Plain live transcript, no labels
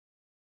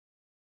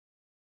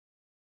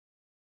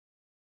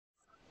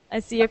I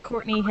see a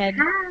Courtney head.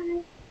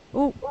 Hi.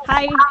 Ooh,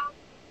 hi.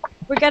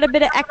 We got a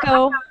bit of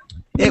echo.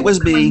 It was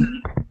B.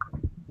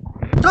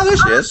 Oh, there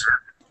she is.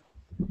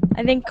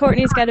 I think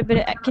Courtney's got a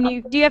bit of.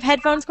 Do you have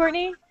headphones,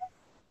 Courtney?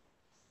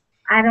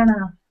 I don't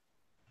know.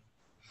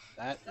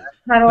 That is...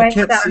 How do I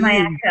can't stop see my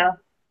you. echo?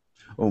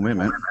 Oh, wait a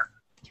minute.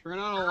 Turn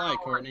on a light,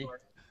 Courtney.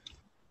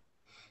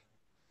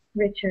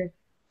 Richard.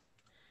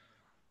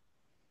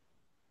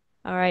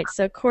 All right,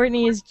 so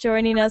Courtney is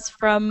joining us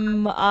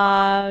from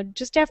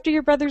just after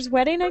your brother's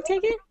wedding, I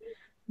take it?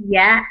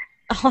 Yeah,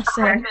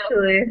 Awesome.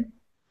 actually.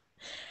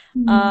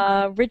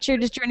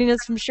 Richard is joining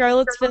us from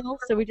Charlottesville,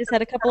 so we just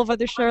had a couple of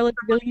other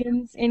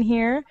Charlottesvillians in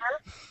here.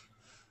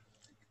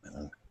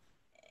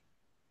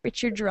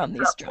 Richard drum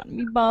the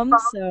astronomy bum,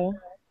 so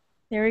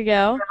there we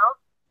go.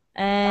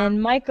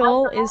 And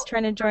Michael is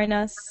trying to join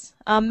us.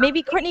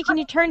 Maybe, Courtney, can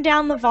you turn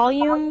down the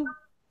volume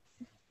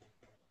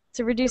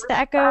to reduce the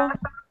echo?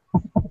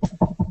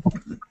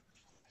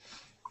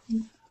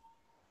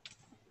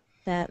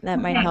 That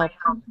might help.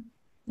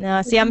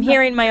 No, see, I'm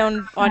hearing my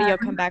own audio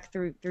come back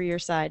through your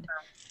side.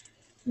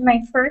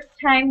 My first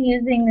time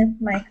using this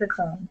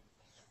microphone.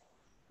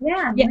 Yeah,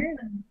 I'm wearing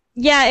them.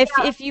 Yeah,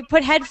 if you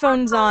put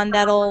headphones on,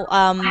 that'll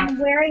I'm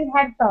wearing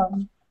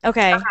headphones.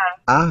 Okay.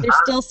 There's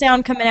still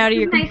sound coming out of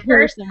your This is my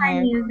computer first somewhere.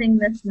 time using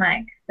this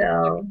mic,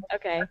 so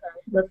Okay.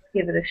 let's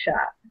give it a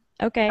shot.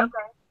 Okay.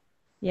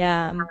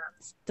 Yeah, I'm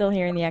still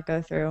hearing the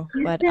echo through,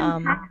 but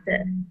Houston,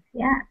 Texas.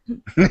 Yeah.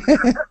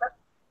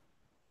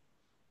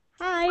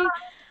 Hi.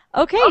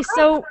 Okay,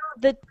 so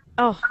the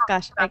oh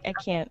gosh, I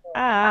can't.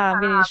 I'm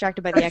getting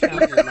distracted by the echo.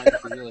 Your mic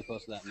is really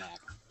close to that Mac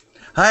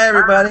Hi,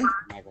 everybody.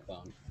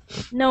 microphone.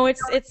 No,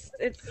 it's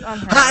on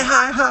her.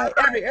 Hi.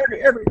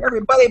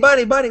 Everybody,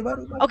 buddy.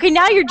 Okay,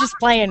 now you're just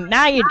playing.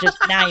 Now you're just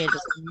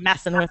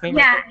messing with me.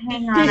 Yeah,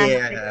 hang on. I'm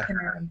Yeah. fixing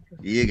it.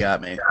 You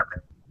got me.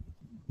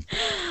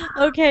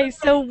 Okay,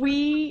 so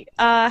we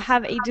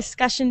have a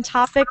discussion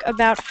topic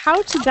about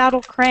how to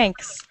battle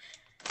cranks,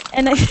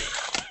 and I.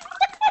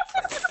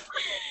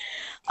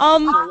 So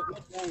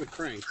what's wrong with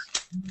cranks?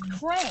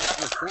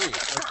 Cranks. Oh,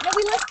 cranks. Okay. No,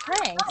 we like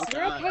cranks.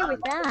 We're Okay. okay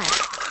with that.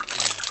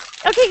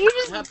 Okay, you I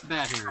just. have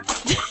bad hearing.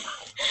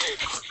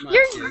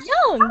 You're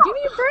young. Give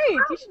me a break.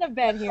 You shouldn't have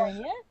bad hearing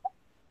yet.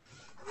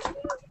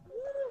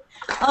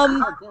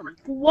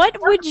 What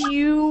would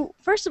you?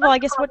 First of all, I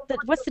guess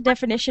what's the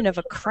definition of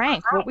a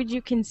crank? What would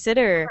you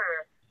consider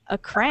a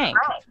crank?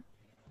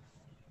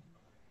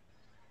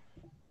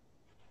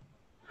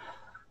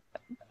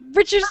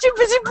 Richard's too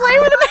busy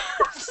playing with a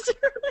mouse.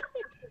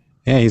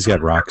 Yeah, he's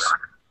got rocks.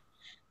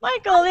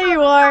 Michael, there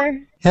you are.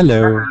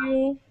 Hello. How are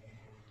you?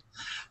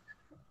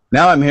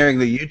 Now I'm hearing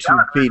the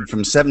YouTube feed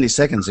from 70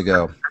 seconds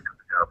ago.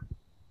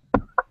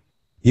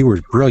 You were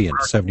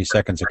brilliant 70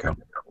 seconds ago.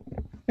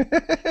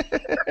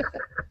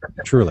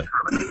 Truly.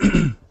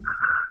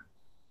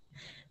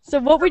 So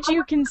what would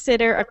you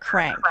consider a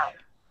crank?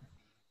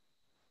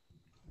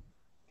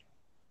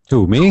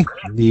 Who, me?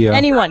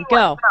 Anyone,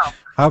 go.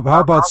 How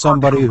about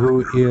somebody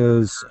who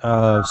is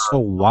so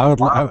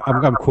wildly,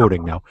 I'm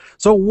quoting now,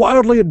 so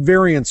wildly at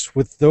variance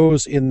with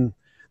those in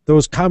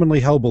those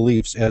commonly held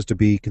beliefs as to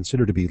be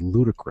considered to be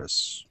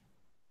ludicrous.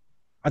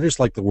 I just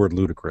like the word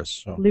ludicrous.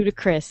 So.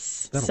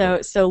 Ludicrous.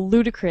 So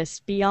ludicrous,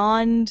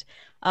 beyond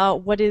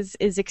what is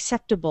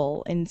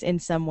acceptable in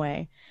some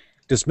way.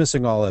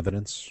 Dismissing all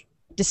evidence.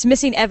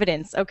 Dismissing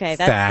evidence. Okay,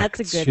 that's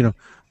a good. You know,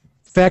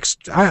 facts.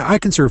 I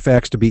consider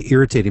facts to be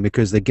irritating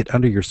because they get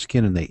under your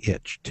skin and they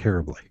itch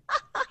terribly.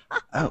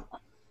 Oh.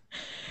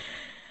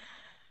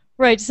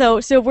 Right. So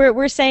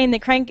we're saying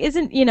that crank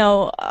isn't.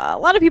 A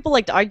lot of people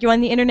like to argue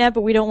on the internet, but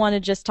we don't want to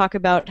just talk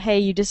about, hey,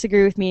 you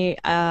disagree with me,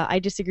 I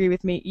disagree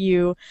with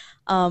you,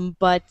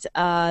 but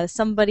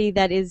somebody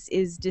that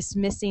is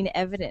dismissing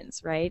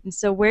evidence, right? And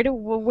so where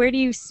do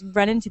you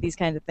run into these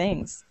kinds of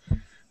things?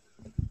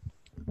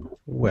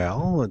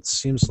 Well, it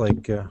seems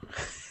like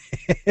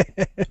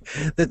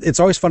it's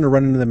always fun to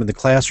run into them in the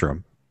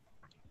classroom.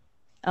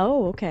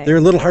 Oh, okay. They're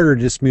a little harder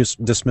to dismiss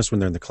when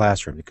they're in the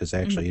classroom because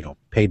actually,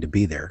 paid to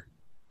be there.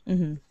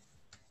 Mm-hmm.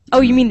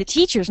 Oh, you mean the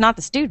teachers, not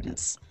the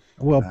students?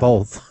 Well,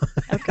 both.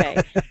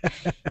 Okay.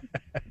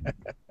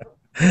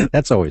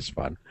 That's always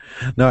fun.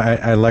 No,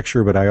 I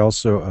lecture, but I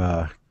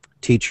also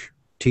teach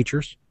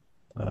teachers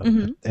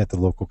at the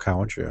local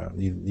college,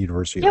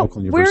 University,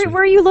 Oakland University.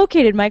 Where are you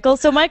located, Michael?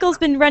 So Michael's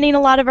been running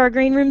a lot of our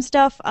green room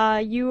stuff.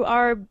 You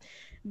are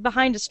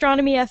behind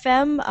Astronomy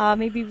FM.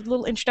 Maybe a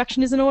little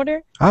introduction is in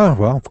order.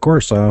 Well, of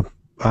course.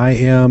 I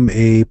am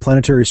a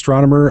planetary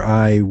astronomer.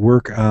 I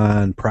work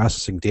on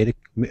processing Kepler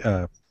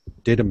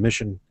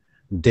mission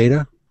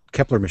data.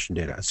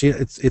 See,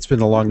 it's been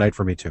a long night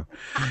for me too.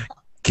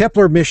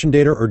 Kepler mission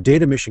data or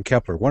data mission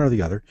Kepler, one or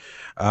the other.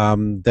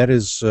 That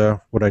is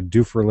what I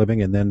do for a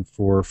living, and then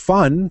for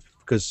fun,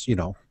 because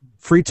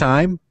free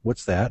time.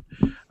 What's that?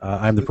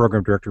 I'm the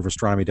program director of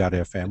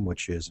Astronomy.fm,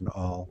 which is an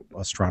all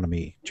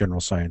astronomy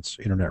general science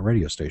internet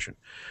radio station,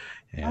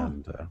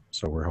 and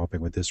so we're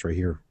helping with this right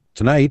here.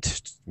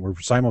 Tonight, we're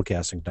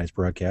simulcasting tonight's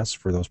broadcast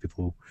for those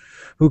people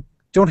who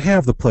don't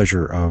have the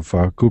pleasure of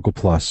Google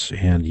Plus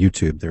and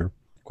YouTube. They're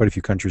quite a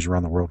few countries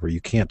around the world where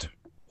you can't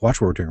watch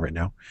what we're doing right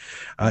now.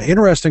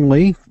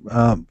 Interestingly,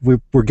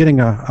 we're getting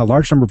a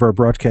large number of our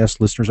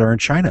broadcast listeners are in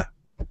China.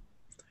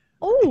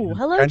 Oh,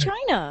 hello, China.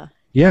 China.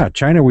 Yeah,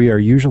 China, we are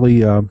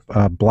usually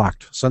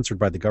blocked, censored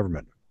by the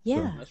government.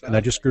 Yeah. So, and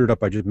I just screwed it up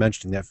by just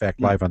mentioning that fact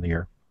live on the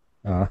air.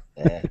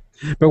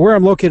 But where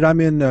I'm located, I'm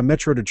in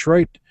Metro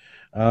Detroit,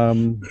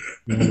 and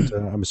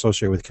I'm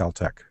associated with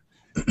Caltech,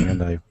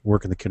 and I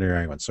work in the Canary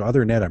Islands. So other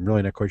than that, I'm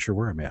really not quite sure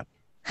where I'm at.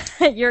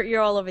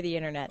 You're all over the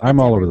internet. I'm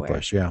That's all everywhere. over the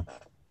place, yeah.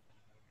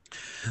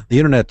 The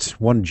internet's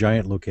one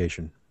giant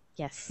location.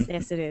 Yes,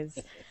 yes, it is.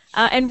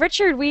 And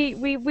Richard,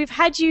 we've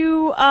had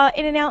you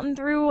in and out and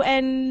through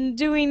and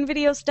doing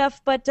video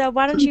stuff, but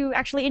why don't you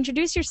actually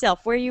introduce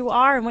yourself, where you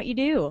are, and what you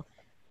do?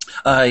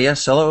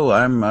 Yes, hello.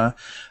 I'm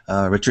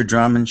Richard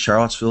Drum in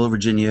Charlottesville,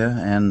 Virginia,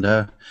 and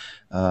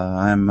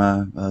I'm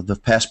the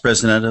past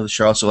president of the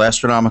Charlottesville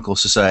Astronomical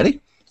Society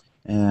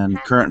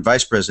and current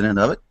vice president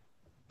of it.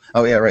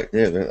 Oh, yeah, right.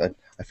 There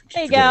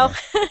There you go.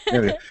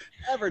 There we go.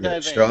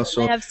 Advertising.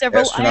 Charlottesville I have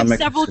several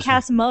Astronomical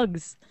cast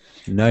mugs.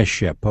 Nice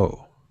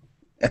chapeau.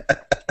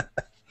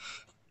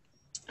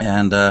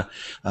 And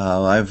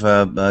I've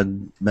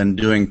been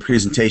doing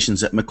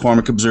presentations at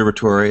McCormick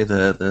Observatory,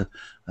 the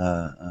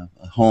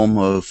home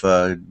of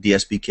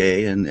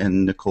DSBK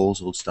and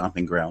Nicole's old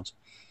stomping grounds.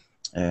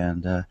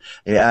 And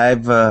yeah,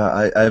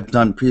 I've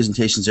done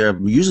presentations there,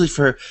 usually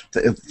for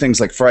things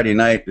like Friday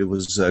night. It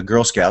was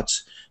Girl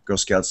Scouts,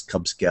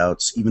 Cub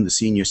Scouts, even the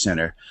Senior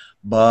Center.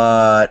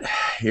 But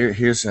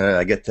here's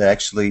I get to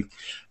actually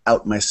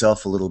out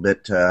myself a little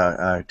bit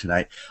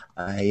tonight.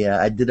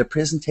 I did a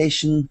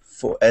presentation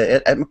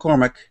at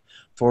McCormick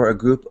for a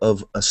group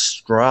of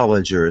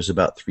astrologers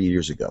about 3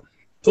 years ago.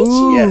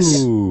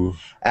 Yes,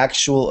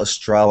 actual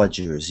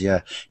astrologers. Yeah.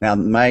 Now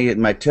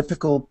my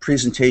typical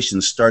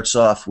presentation starts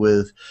off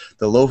with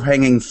the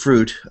low-hanging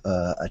fruit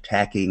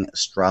attacking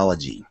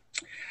astrology.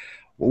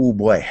 Oh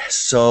boy!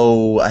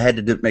 So I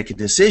had to make a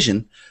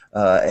decision.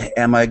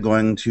 Am I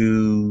going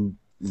to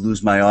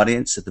lose my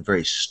audience at the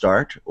very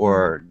start,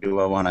 or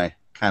do I want to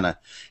kind of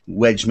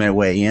wedge my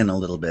way in a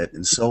little bit?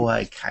 And so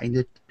I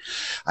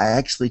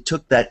actually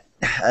took that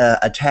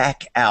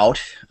attack out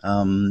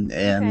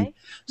and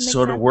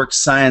sort of worked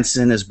science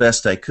in as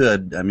best I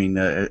could. I mean,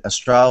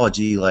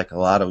 astrology, like a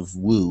lot of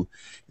woo,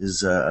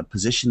 is a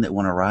position that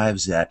one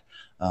arrives at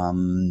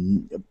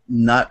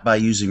not by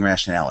using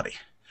rationality.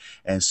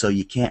 And so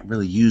you can't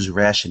really use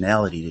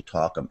rationality to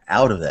talk them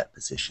out of that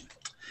position.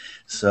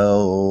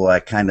 So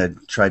I kind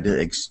of tried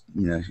to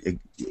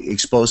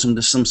expose them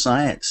to some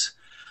science.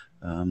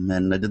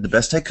 And I did the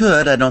best I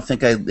could. I don't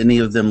think any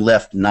of them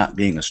left not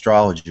being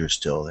astrologers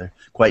still. They're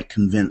quite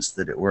convinced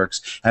that it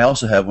works. I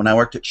also have, when I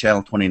worked at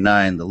Channel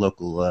 29, the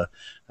local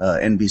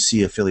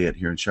NBC affiliate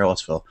here in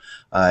Charlottesville,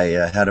 I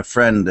had a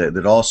friend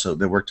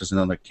that worked as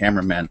another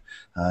cameraman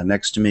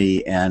next to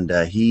me, and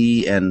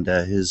he and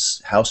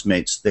his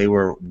housemates, they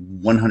were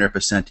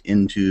 100%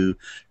 into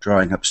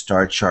drawing up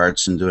star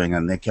charts and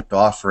and they kept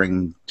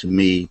offering to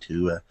me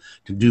to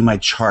do my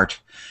chart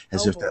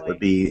as if that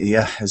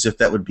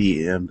would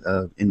be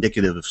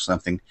indicative of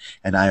something,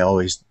 and I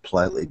always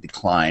politely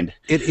declined.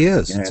 It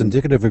is. It's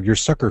indicative of your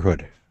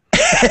suckerhood.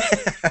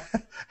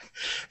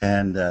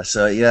 And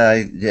so yeah,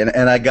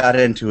 and I got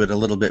into it a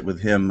little bit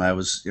with him. I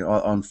was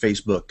on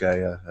Facebook.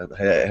 I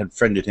had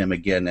friended him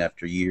again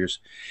after years,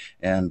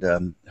 and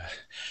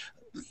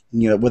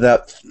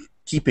without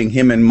keeping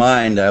him in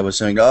mind, I was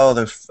saying, "Oh,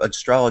 the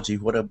astrology,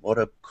 what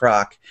a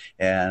crock!"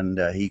 And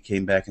he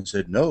came back and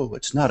said, "No,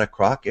 it's not a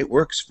crock. It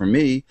works for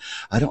me.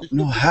 I don't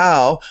know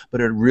how,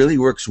 but it really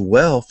works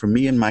well for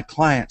me and my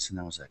clients." And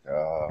I was like,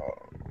 "Oh,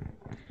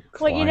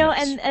 well,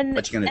 and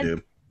what you gonna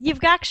do?"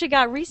 You've actually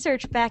got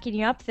research backing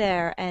you up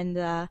there, and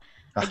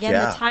again,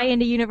 the tie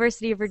into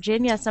University of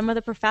Virginia. Some of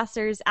the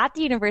professors at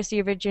the University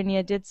of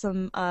Virginia did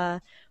some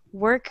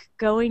work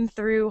going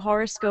through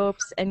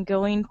horoscopes and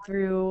going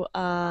through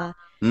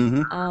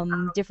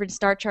different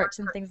star charts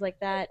and things like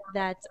that.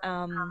 That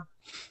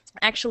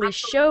actually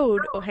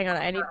showed. Oh, hang on,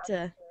 I need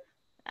to.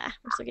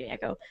 We're still getting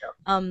echo.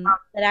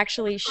 That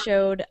actually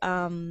showed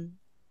that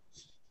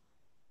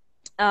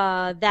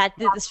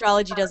the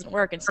astrology doesn't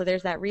work, and so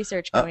there's that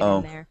research going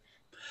in there.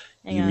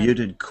 You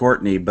muted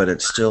Courtney, but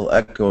it's still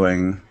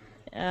echoing.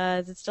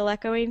 Is it still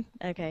echoing?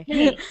 Okay.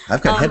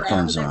 I've got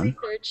headphones on.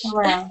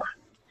 Hello.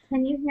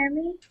 Can you hear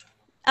me?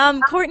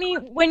 Courtney,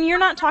 when you're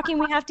not talking,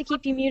 we have to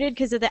keep you muted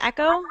because of the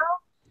echo.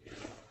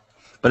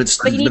 But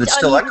it's you need to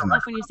still unmute echoing.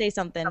 yourself when you say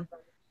something.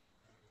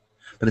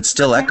 But it's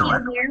still echoing.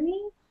 Can you hear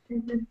me?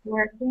 Is this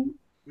working?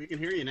 We can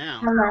hear you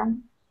now. Hello.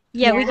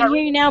 Yeah, we can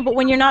hear you now, but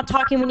when you're not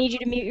talking, we need you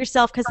to mute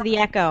yourself because of the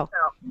echo.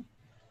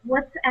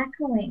 What's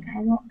echoing?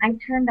 I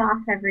turned off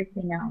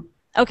everything else.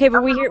 Okay,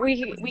 but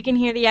we can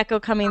hear the echo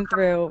coming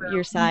through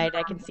your side.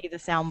 I can see the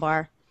sound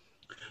bar.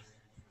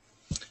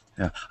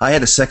 Yeah, I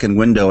had a second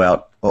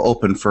window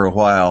open for a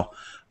while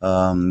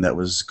that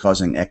was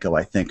causing echo,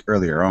 I think,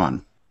 earlier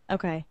on.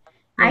 Okay.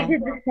 I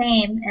did the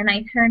same, and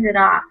I turned it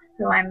off,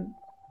 so I don't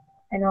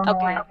know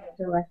why Okay. it's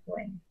still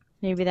echoing.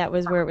 Maybe that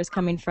was where it was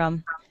coming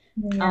from.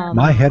 Yeah.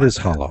 My head is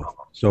hollow.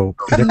 So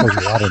that goes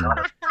a lot in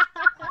there.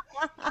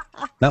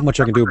 Not much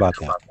I can do about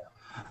that.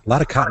 A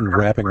lot of cotton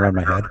wrapping around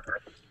my head.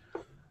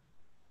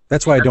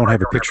 That's why I don't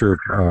have a picture,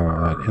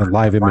 a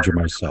live image of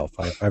myself.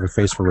 I have a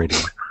face for radio.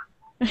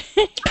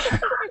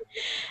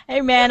 Hey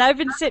man, I've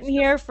been sitting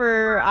here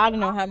for I don't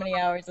know how many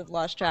hours. I've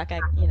lost track. I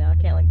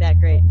can't look that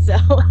great. So,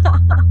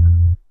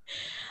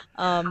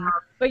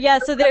 but yeah,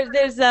 so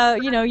there's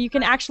you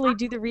can actually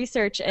do the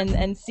research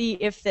and see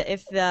if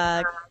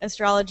the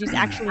astrology is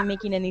actually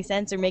making any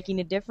sense or making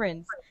a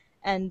difference.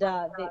 And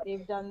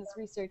they've done this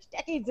research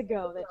decades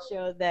ago that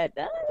showed that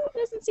there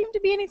doesn't seem to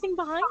be anything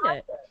behind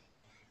it.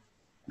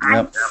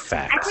 Yep.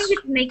 I think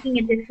it's making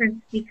a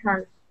difference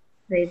because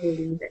they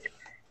believe it,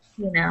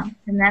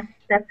 and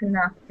that's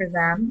enough for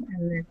them,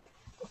 and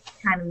it's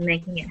kind of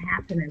making it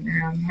happen in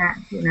their own head,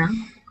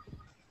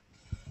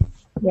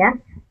 Yes?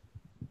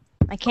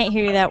 I can't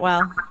hear you that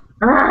well.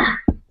 Ugh.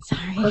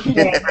 Sorry.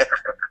 Okay.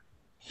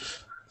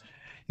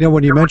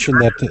 When you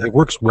mentioned that it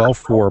works well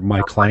for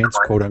my clients,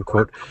 quote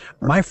unquote,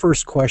 my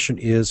first question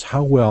is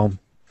how well,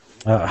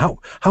 how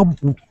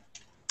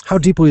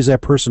deeply does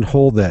that person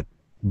hold that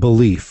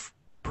belief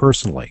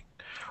personally?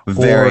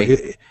 Very.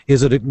 Or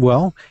is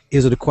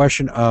it a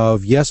question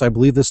of, yes, I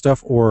believe this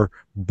stuff, or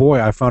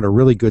boy, I found a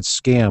really good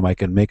scam I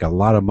can make a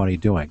lot of money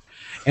doing?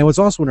 And what's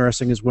also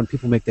interesting is when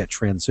people make that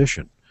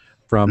transition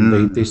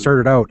from they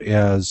started out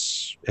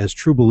as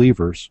true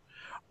believers.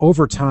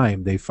 Over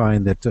time, they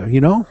find that,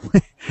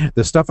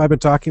 the stuff I've been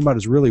talking about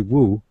is really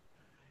woo,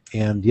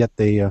 and yet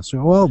they say,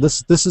 well,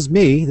 this is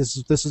me,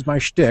 this is my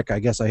shtick. I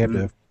guess I have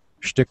to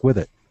shtick with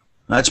it.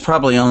 That's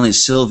probably only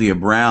Sylvia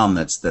Brown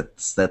that's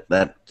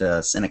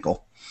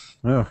cynical.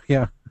 Oh,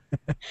 yeah.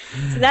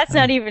 So that's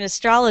not even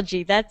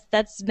astrology.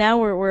 That's now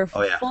we're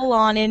full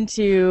on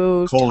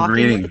into cold talking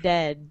reading with the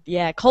dead.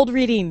 Yeah, cold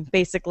reading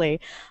basically.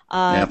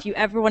 If you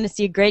ever want to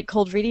see a great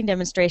cold reading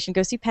demonstration,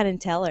 go see Penn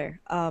and Teller.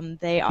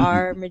 They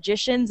are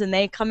magicians, and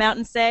they come out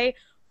and say,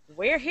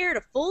 "We're here to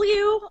fool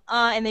you,"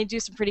 and they do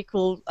some pretty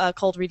cool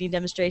cold reading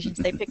demonstrations.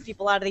 They pick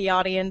people out of the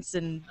audience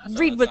and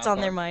read what's on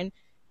their mind.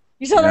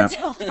 You saw that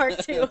South Park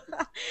too.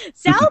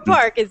 South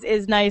Park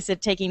is nice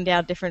at taking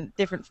down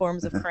different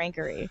forms of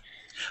crankery.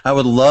 I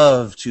would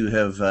love to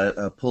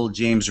have pulled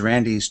James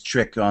Randi's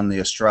trick on the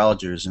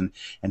astrologers and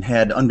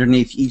had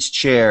underneath each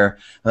chair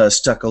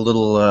stuck a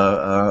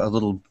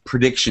little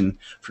prediction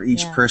for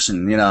each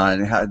person,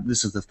 and how,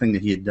 this is the thing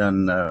that he had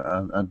done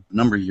a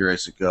number of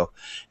years ago,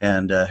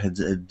 and had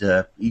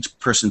each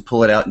person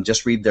pull it out and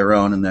just read their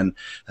own, and then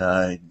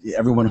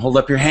everyone hold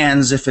up your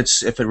hands if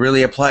it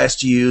really applies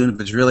to you and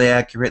if it's really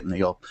accurate, and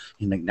they all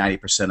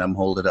 90% of them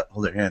hold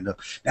their hand up.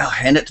 Now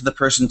hand it to the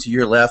person to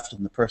your left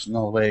and the person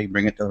all the way,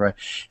 bring it to the right.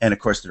 And of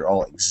course, they're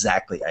all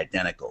exactly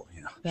identical.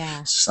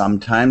 Yeah.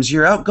 Sometimes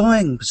you're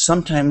outgoing,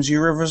 sometimes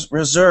you're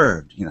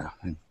reserved.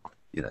 And,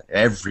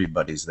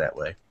 everybody's that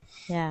way.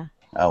 Yeah.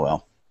 Oh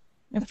well.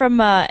 And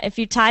from if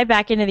you tie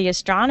back into the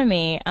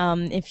astronomy, a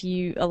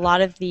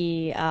lot of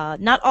the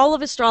not all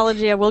of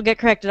astrology, I will get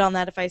corrected on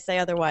that if I say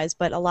otherwise,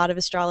 but a lot of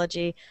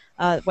astrology,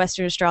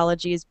 Western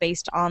astrology, is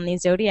based on the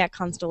zodiac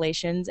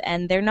constellations,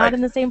 and they're not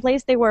in the same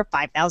place they were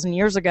 5,000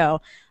 years ago.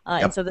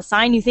 And so the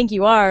sign you think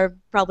you are,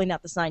 probably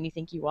not the sign you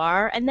think you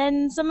are, and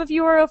then some of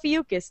you are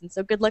Ophiuchus, and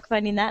so good luck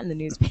finding that in the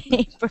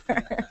newspaper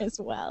as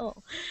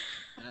well.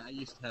 I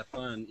used to have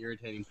fun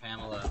irritating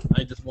Pamela.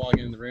 I just walk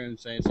in the room and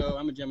say, "So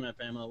I'm a Gemini,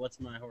 Pamela. What's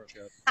my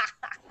horoscope?"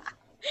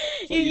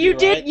 You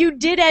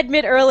did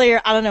admit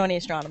earlier, I don't know any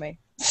astronomy.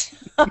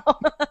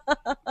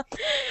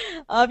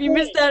 If you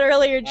missed that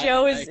earlier,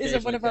 Joe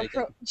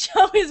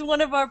is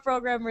one of our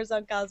programmers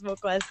on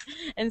CosmoQuest,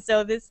 and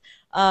so this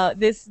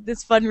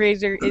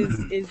fundraiser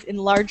is in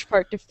large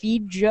part to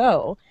feed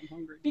Joe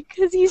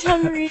because he's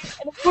hungry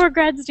and a poor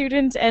grad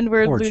student, and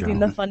we're losing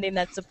the funding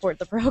that support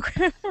the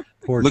program.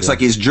 Looks like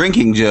he's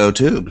drinking, Joe,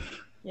 too.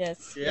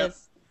 Yes. Yep.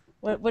 Yes.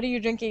 What are you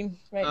drinking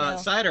right now?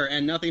 Cider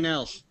and nothing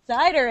else.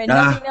 Cider and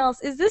nothing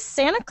else. Is this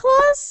Santa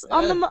Claus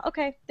on the mug?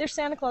 Okay, there's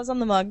Santa Claus on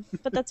the mug,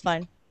 but that's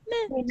fine. Hey,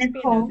 Just being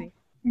Nicole. nosy.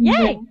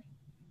 Yay!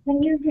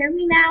 Can you hear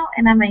me now?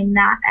 And am I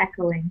not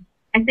echoing?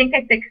 I think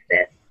I fixed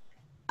it.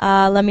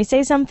 Let me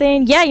say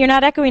something. Yeah, you're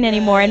not echoing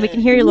anymore, and we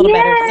can hear you a little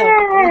better.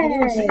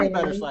 So.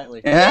 Better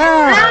slightly.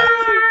 Yeah.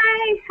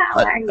 Hi,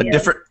 how are you?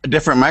 A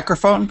different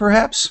microphone,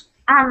 perhaps?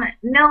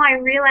 No, I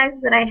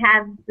realized that I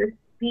had the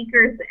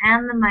speakers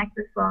and the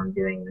microphone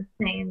doing the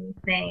same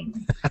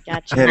thing.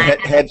 Gotcha.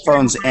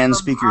 Headphones and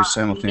speakers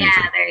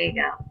simultaneously. Yeah, there you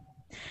go.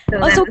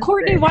 So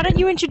Courtney, why don't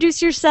you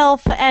introduce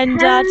yourself and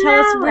tell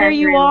us where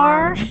you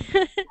are?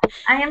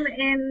 I am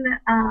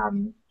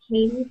in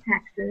Katy,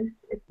 Texas.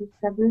 It's a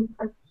suburb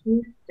of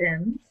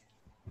Houston.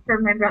 For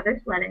my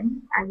brother's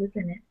wedding, I was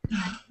in it.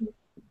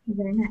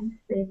 Very nice.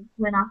 They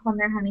went off on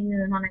their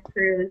honeymoon on a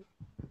cruise,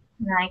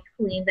 and I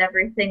cleaned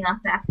everything up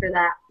after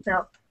that.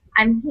 So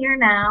I'm here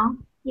now.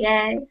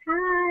 Yay.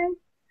 Hi.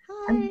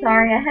 I'm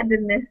sorry I had to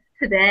miss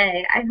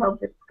today. I hope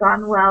it's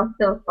gone well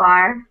so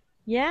far.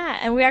 Yeah,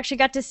 and we actually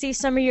got to see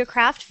some of your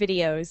craft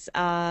videos.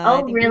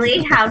 Oh,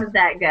 really? How did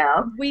that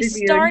go? We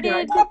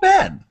started. Not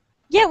bad.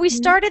 Yeah, we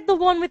started the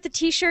one with the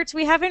T-shirts.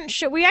 We haven't.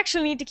 We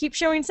actually need to keep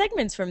showing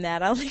segments from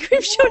that. I don't think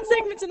we've shown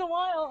segments in a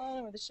while. I don't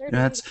know where the shirt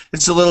Yeah, is.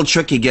 it's a little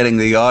tricky getting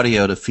the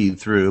audio to feed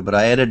through, but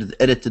I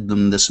edited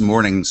them this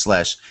morning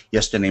 /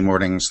 yesterday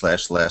morning /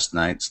 last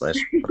night /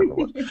 whatever it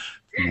was.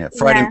 Yeah,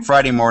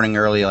 Friday morning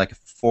early, like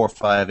 4 or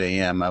 5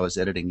 a.m. I was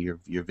editing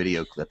your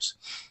video clips.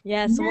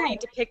 Yeah, so Nice.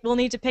 we'll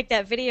need to pick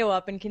that video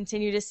up and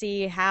continue to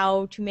see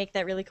how to make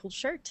that really cool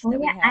shirt Oh that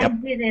we yeah, have. I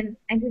did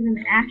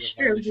an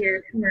Astro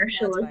Gear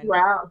commercial That's as fine.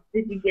 well.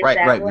 Did you get Right,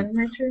 that right. one,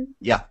 Richard?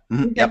 Yeah.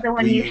 Is that the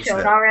one we you used showed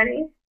that.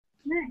 already?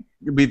 Nice.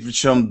 We've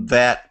shown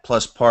that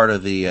plus part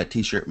of the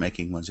T-shirt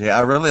making ones. Yeah, I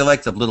really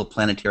like the little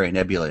planetary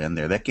nebula in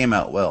there. That came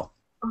out well.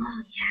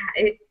 Oh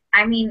yeah,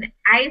 I mean,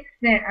 I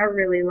spent a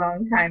really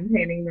long time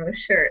painting those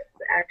shirts.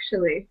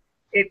 Actually,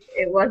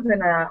 it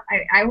wasn't a.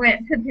 I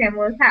went to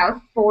Pamela's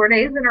house 4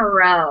 days in a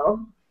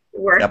row,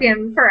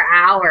 working for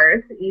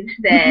hours each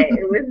day.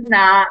 It was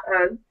not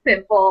a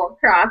simple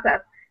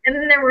process. And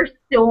then there were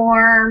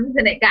storms,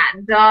 and it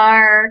got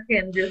dark,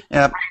 and just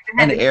I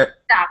had to keep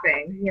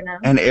stopping, you know.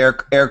 And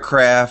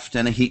aircraft,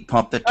 and a heat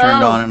pump that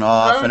turned on and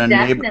off, and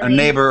a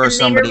neighbor or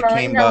somebody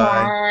came by,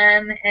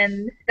 lawn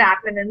and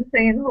stopping and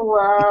saying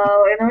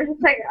hello, and I was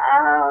just like,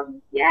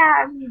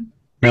 yeah.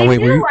 They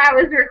knew I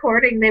was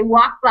recording. They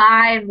walked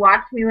by and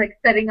watched me like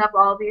setting up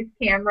all these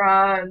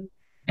camera and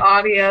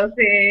audio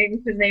things,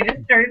 and they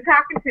just started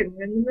talking to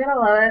me in the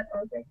middle of it. I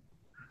was like,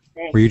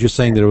 thanks. Were you just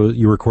saying that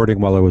you were recording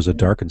while it was a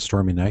dark and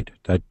stormy night?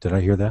 Did I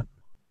hear that?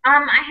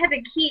 I had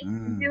to keep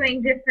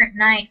doing different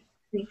nights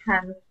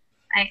because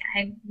I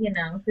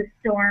the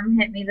storm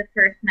hit me the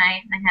first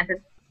night, and I had to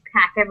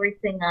pack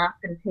everything up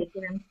and take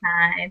it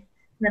inside.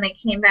 And then I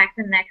came back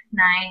the next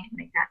night, and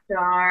it got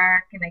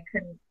dark, and I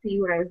couldn't see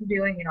what I was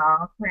doing at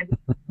all. So I had to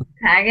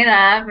pack it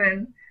up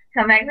and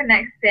come back the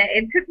next day.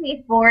 It took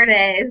me 4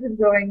 days of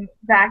going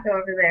back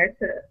over there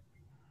to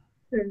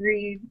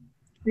redo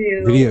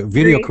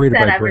video created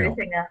by Braille.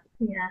 Everything up.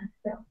 Yeah,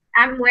 so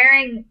I'm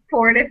wearing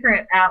 4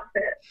 different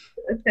outfits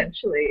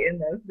essentially in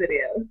those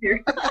videos.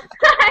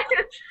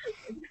 It's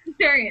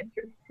very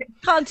interesting.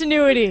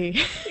 Continuity.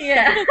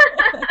 Yeah.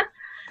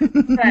 But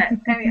I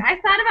mean, I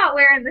thought about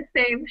wearing the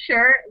same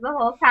shirt the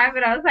whole time,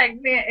 but I was like,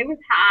 man, it was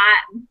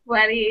hot and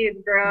sweaty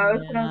and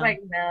gross, and I was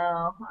like,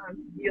 no,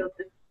 you'll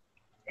just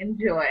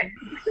enjoy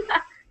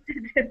the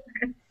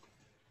difference.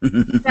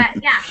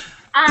 But yeah,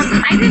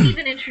 I didn't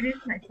even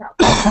introduce myself.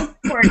 I'm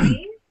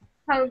Courtney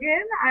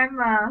Hogan.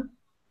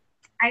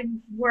 I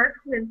work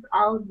with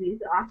all of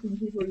these awesome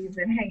people you've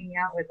been hanging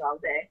out with all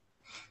day.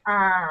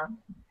 I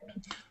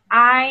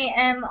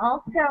am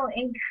also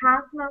in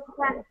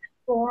CosmoQuest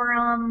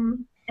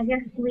Forum, I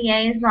guess,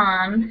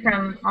 liaison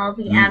from all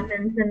the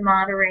admins and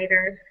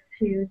moderators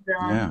to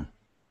the,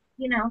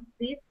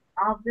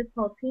 this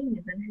whole team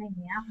you've been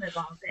hanging out with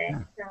all day.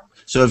 Yeah.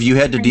 So have you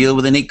had to deal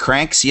with any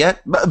cranks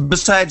yet,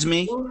 besides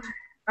me? No,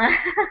 I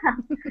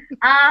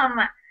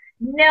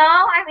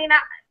mean,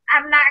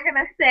 I'm not going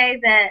to say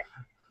that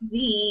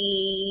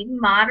the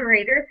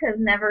moderators have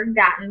never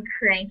gotten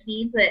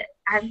cranky, but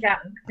I've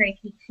gotten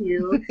cranky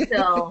too.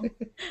 So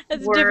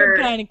that's a different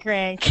kind of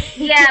crank.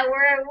 Yeah,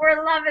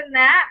 we're loving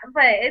that,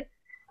 but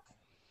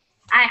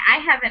I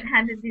haven't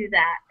had to do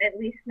that, at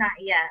least not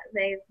yet.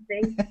 They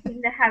seem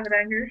to have it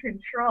under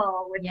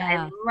control, which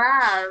I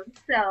love.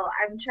 So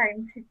I'm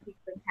trying to keep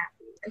them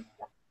happy as much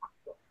as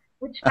possible.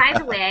 Which, by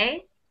the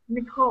way,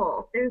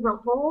 Nicole, there's a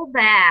whole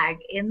bag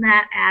in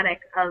that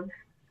attic of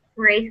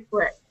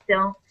bracelets.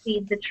 Don't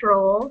feed the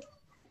trolls.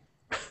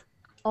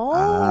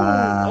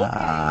 Oh,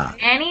 okay.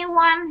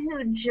 Anyone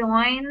who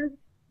joins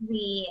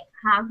the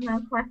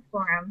CosmoQuest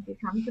forum,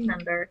 becomes a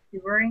member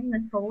during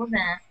this whole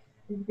event,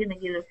 is gonna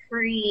get a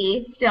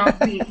free don't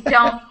feed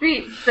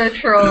the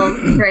trolls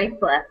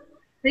bracelet.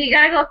 So you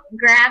gotta go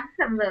grab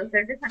some of those.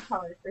 They're different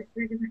colors. There's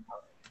 3 different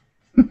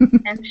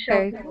colors, and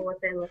show people what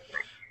they look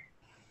like.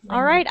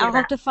 All right, I'll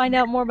have to find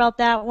out more about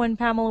that when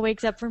Pamela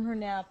wakes up from her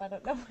nap. I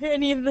don't know where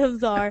any of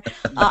those are.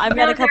 I've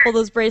got a couple of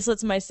those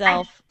bracelets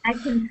myself. I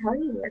can tell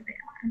you where they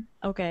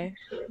are. Okay.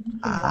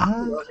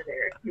 Actually,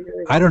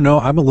 I don't know.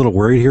 I'm a little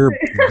worried here.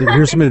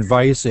 Here's some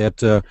advice at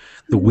the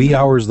wee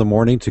hours of the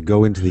morning to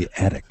go into the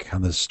attic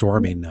on the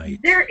stormy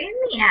night. They're in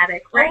the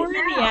attic right now. We're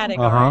in the attic.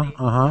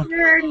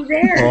 They're already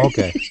there. Oh,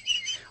 okay.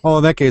 Oh,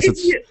 in that case,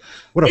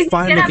 what a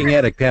fine-looking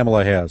attic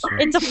Pamela has.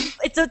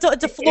 It's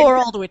a floor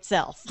all to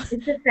itself.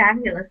 It's a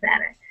fabulous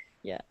attic.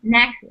 Yeah.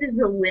 Next is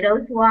a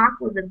widow's walk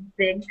with a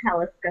big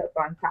telescope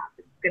on top.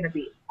 It's gonna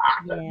be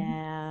awesome.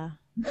 Yeah.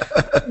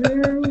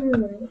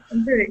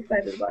 I'm pretty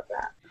excited about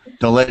that.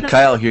 Don't let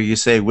Kyle hear you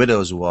say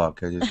widow's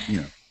walk.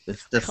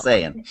 Just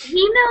saying.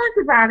 He knows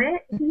about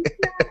it. He's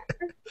not.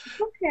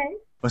 It's okay.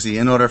 Was he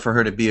in order for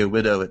her to be a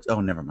widow? Oh,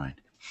 never mind.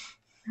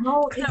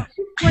 No, it's just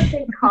what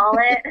they call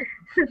it.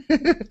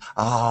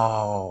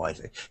 Oh, I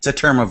see. It's a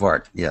term of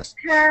art. Yes.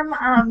 Term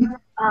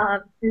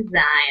of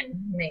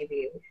design,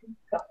 maybe we should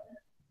call it.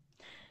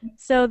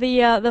 So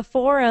the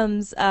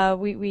forums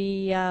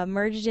we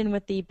merged in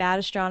with the Bad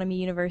Astronomy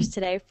Universe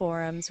Today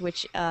forums,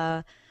 which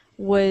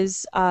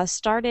was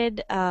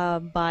started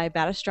by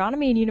Bad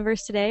Astronomy and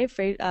Universe Today,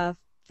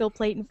 Phil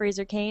Plait and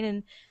Fraser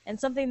Cain, and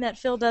something that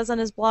Phil does on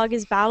his blog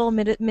is battle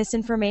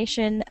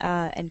misinformation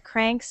and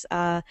cranks.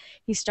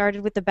 He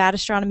started with the Bad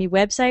Astronomy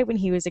website when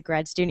he was a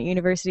grad student at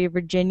University of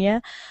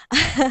Virginia.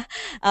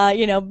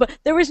 But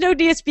there was no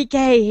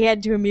DSBK. He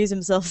had to amuse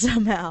himself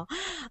somehow.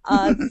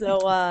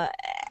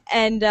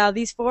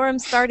 These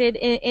forums started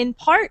in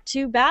part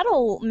to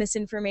battle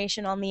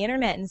misinformation on the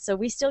internet, and so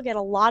we still get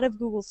a lot of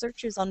Google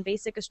searches on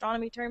basic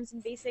astronomy terms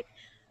and basic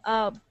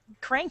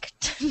crank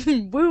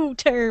woo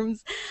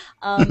terms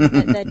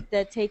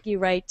that take you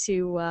right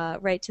to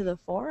the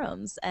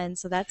forums. And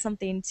so that's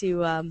something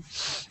to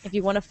if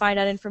you want to find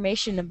out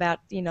information about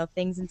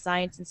things in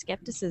science and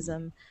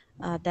skepticism,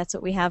 that's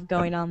what we have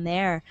going on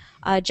there.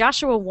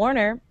 Joshua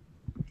Warner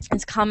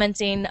is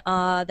commenting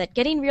that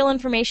getting real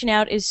information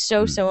out is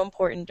so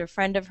important. A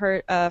friend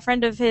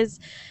of his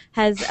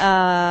has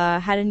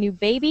had a new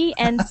baby,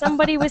 and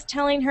somebody was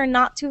telling her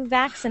not to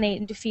vaccinate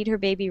and to feed her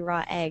baby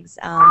raw eggs.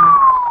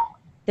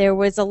 There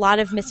was a lot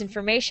of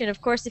misinformation. Of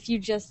course, if you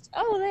just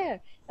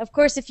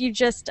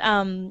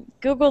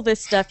Google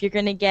this stuff, you're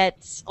going to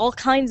get all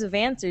kinds of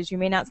answers. You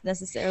may not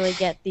necessarily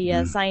get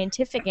the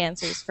scientific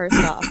answers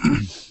first off.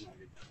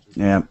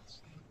 Yeah.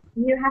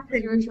 You have to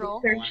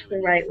search the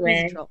right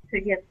way to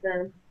get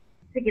the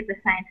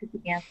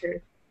scientific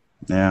answers.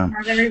 Yeah.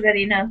 Not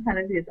everybody knows how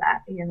to do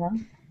that,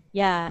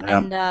 Yeah,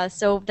 and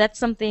so that's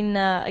something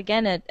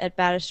again at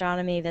Bad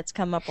Astronomy that's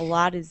come up a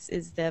lot is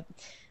the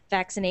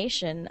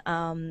vaccination.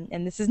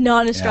 And this is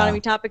not an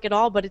astronomy topic at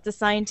all, but it's a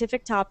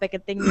scientific topic,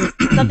 and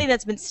something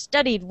that's been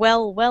studied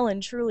well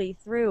and truly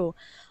through.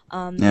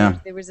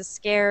 There was a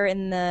scare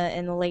in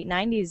the late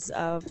 90s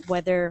of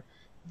whether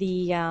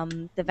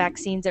the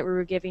vaccines that we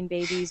were giving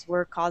babies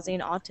were causing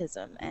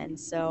autism, and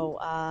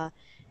so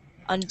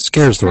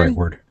scare's the right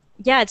word.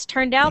 Yeah, it's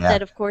turned out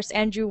that, of course,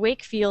 Andrew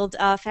Wakefield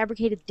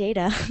fabricated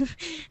data.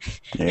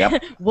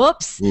 Yep.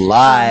 Whoops.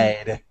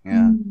 Lied.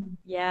 Yeah.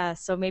 Yeah.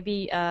 So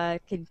maybe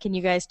can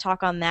you guys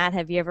talk on that?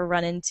 Have you ever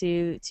run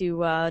into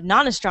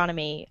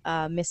non-astronomy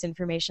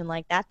misinformation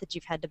like that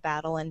you've had to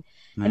battle? And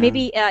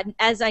maybe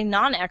as a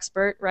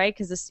non-expert, right?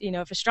 Because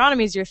if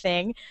astronomy is your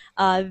thing,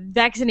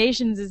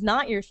 vaccinations is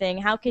not your thing.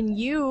 How can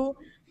you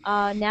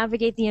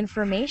navigate the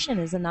information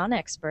as a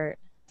non-expert?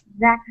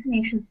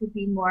 Vaccinations would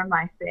be more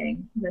my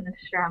thing than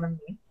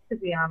astronomy, to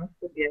be honest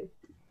with you.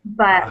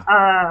 But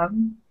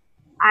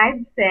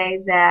I'd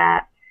say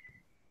that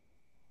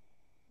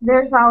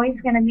there's always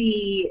going to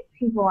be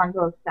people on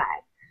both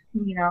sides.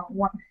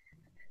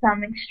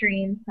 Some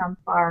extreme, some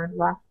far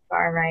left,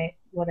 far right,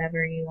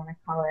 whatever you want to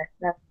call it.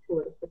 That's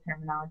political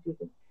terminology,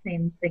 but the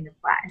same thing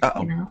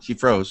applies. She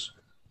froze.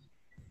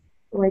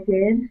 Oh, I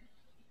did?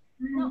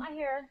 No, I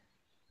hear.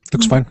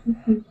 Looks fine.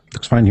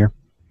 Looks fine here.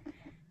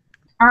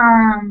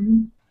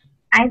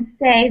 I'd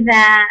say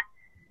that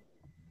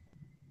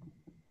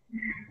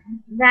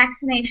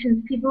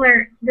vaccinations,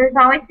 there's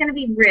always going to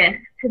be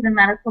risk to the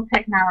medical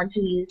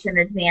technologies and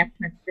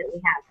advancements that we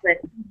have, but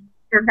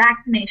for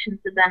vaccinations,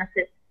 the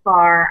benefits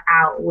far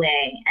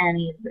outweigh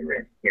any of the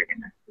risks you're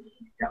going to see.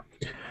 So,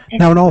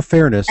 now, in all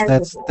fairness,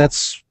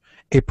 that's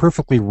a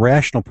perfectly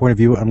rational point of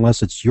view,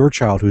 unless it's your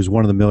child who's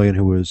one of the million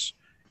who was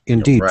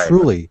indeed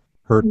truly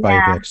hurt by a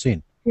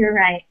vaccine. You're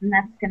right, and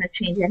that's going to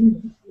change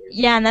anything.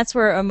 Yeah, and that's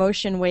where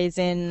emotion weighs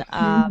in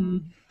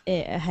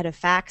ahead of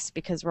facts,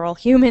 because we're all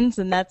humans,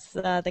 and that's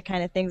the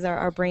kind of things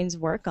our brains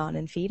work on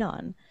and feed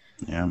on.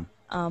 Yeah.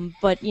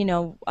 But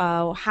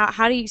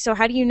how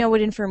do you know what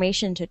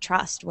information to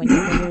trust when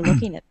you're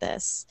looking at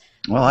this?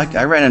 Well,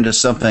 I ran into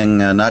something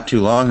not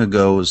too long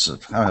ago.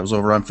 I was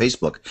over on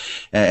Facebook,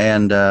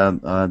 and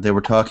they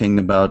were talking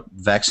about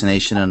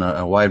vaccination and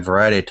a wide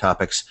variety of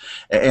topics.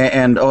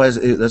 And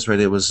that's right,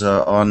 it was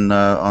on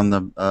the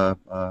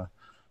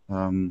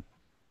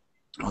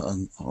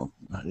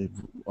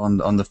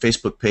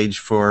Facebook page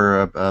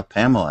for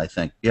Pamela, I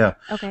think. Yeah.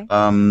 Okay.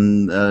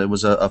 It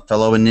was a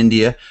fellow in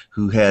India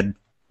who had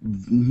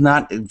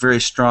not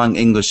very strong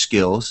English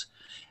skills,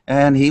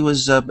 and he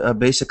was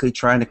basically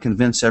trying to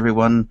convince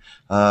everyone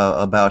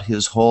about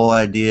his whole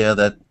idea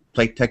that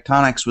plate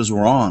tectonics was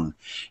wrong,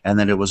 and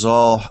that it was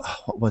all,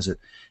 what was it?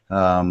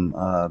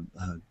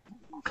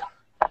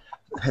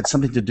 Had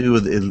something to do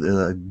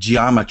with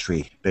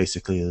geometry,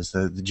 basically. Is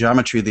the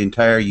geometry of the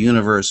entire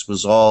universe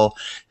was all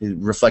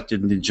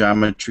reflected in the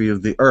geometry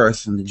of the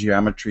Earth and the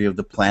geometry of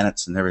the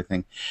planets and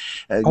everything.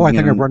 I think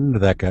I've run into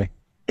that guy.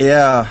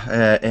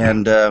 Yeah,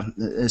 and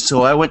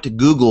so I went to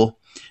Google.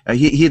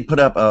 He had put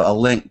up a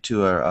link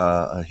to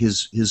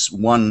his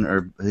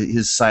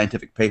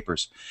scientific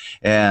papers,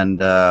 and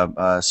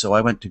so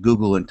I went to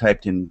Google and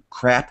typed in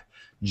 "crap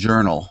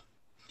journal"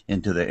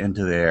 into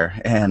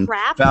there and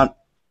found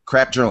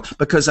crap journal,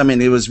 because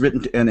it was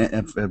written in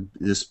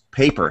this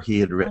paper he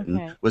had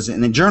written was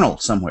in a journal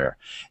somewhere,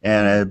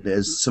 and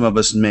as some of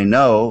us may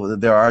know,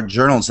 there are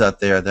journals out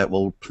there that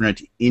will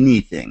print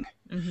anything.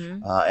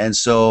 Mm-hmm. And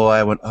so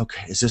I went,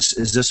 okay, is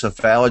this a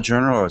valid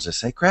journal or is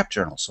this a crap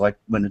journal? So I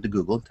went into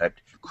Google and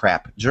typed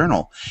crap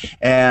journal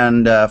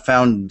and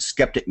found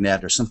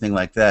SkepticNet or something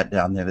like that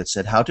down there that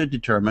said how to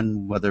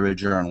determine whether a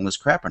journal is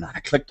crap or not. I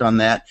clicked on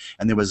that,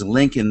 and there was a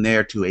link in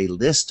there to a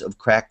list of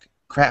crap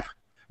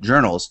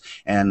journals,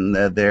 and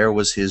there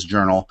was his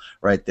journal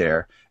right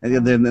there.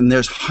 And then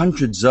there's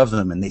hundreds of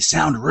them, and they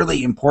sound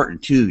really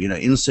important too. You know,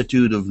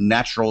 Institute of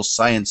Natural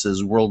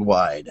Sciences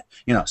Worldwide.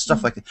 You know,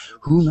 stuff like that.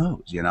 Who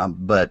knows? You know,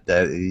 but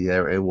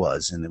yeah, it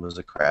was, and it was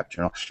a crap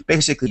journal.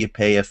 Basically, you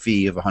pay a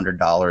fee of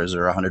 $100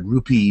 or 100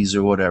 rupees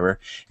or whatever,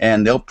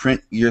 and they'll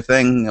print your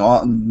thing,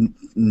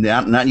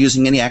 not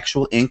using any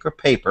actual ink or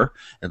paper,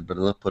 but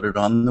they'll put it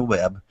on the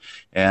web,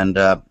 and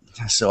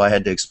so I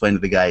had to explain to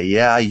the guy,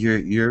 yeah,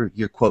 you're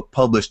quote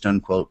published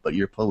unquote, but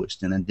you're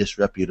published in a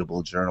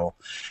disreputable journal.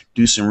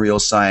 Do some real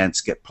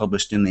science, get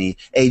published in the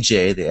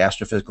AJ, the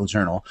Astrophysical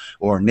Journal,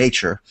 or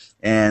Nature,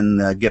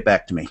 and get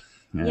back to me.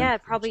 Yeah,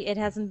 probably it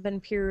hasn't been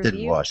peer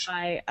reviewed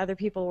by other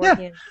people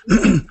working.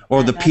 Yeah.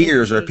 Or the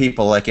peers are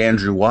people like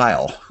Andrew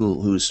Weil,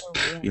 who's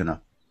you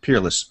know,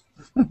 peerless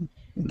in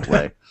a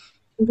way.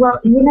 Well,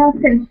 you know,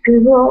 since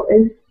Google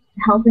is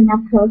helping us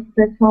host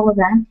this whole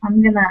event,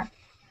 I'm gonna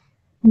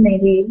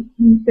maybe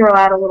throw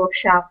out a little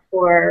shot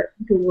for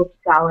Google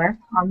Scholar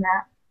on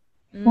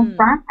that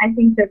front. I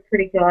think they're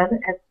pretty good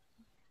at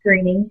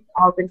screening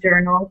all the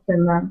journals,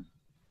 and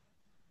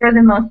for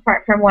the most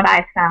part, from what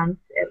I found,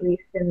 at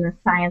least in the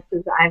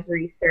sciences I've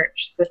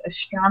researched, but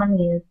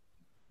astronomy is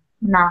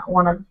not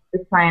one of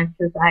the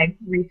sciences I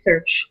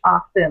research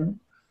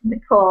often.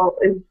 Nicole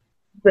is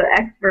the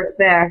expert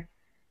there,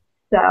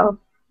 so.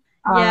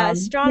 Yeah,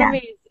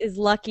 astronomy is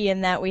lucky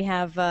in that we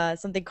have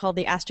something called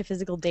the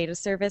Astrophysical Data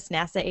Service,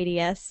 NASA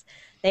ADS.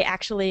 They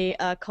actually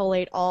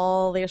collate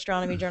all the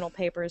astronomy journal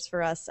papers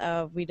for us.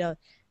 We don't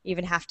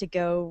even have to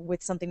go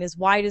with something as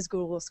wide as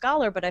Google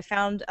Scholar, but I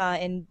found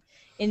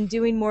in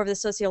doing more of the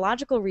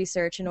sociological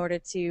research in order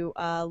to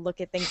look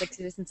at things like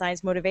citizen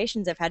science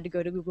motivations, I've had to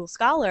go to Google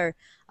Scholar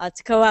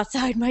to go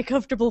outside my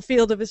comfortable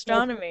field of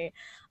astronomy.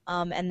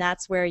 And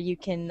that's where you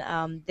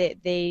can,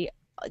 they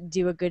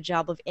do a good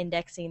job of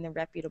indexing the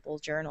reputable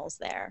journals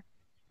there.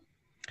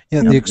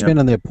 Yeah, to expand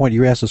on that point,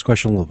 you asked this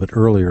question a little bit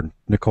earlier,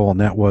 Nicole, and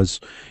that was,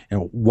 you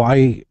know,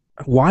 why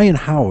and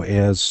how,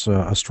 as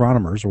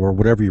astronomers or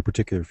whatever your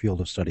particular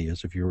field of study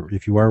is, if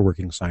you are a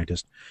working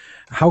scientist,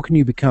 how can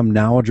you become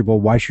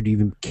knowledgeable? Why should you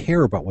even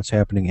care about what's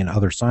happening in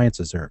other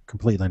sciences that are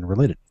completely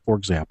unrelated? For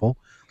example,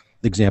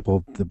 the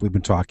example that we've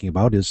been talking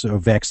about is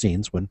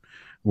vaccines, when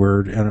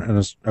we're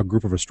in a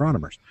group of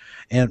astronomers.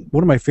 And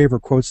one of my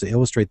favorite quotes to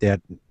illustrate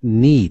that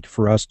need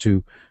for us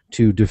to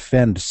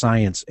defend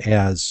science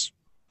as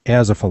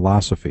a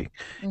philosophy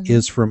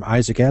is from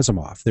Isaac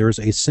Asimov. There is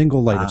a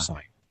single light of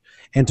science,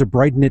 and to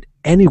brighten it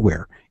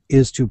anywhere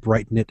is to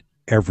brighten it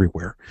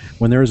everywhere.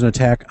 When there is an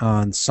attack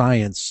on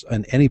science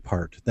in any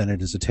part, then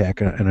it is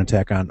an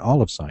attack on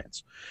all of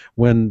science.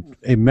 When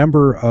a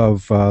member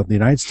of the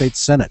United States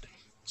Senate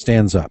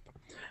stands up,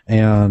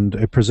 and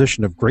a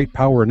position of great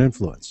power and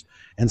influence,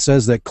 and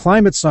says that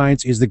climate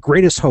science is the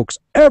greatest hoax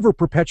ever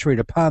perpetrated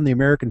upon the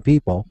American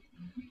people,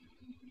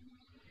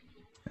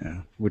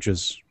 which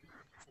is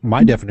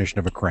my definition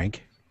of a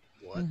crank.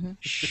 What?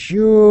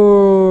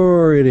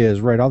 Sure it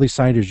is, right? All these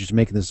scientists are just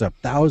making this up.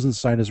 Thousands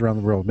of scientists around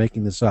the world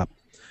making this up.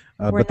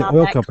 But the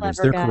oil companies,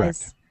 they're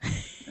correct.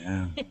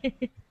 Yeah.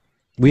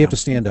 We have to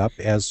stand up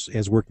as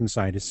working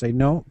scientists, say,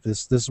 no,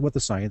 this is what the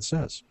science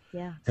says.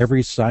 Yeah.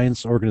 Every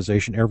science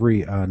organization, every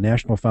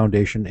national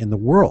foundation in the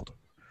world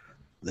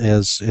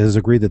has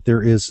agreed that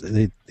there is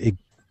a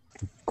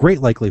great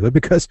likelihood,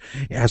 because,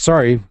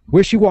 sorry,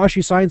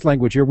 wishy-washy science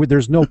language here,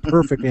 there's no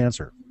perfect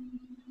answer.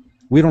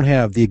 We don't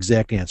have the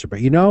exact answer,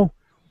 but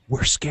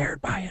we're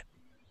scared by it.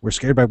 We're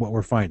scared by what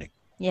we're finding.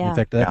 Yeah. In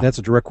fact, that's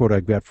a direct quote I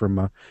got from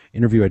an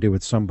interview I did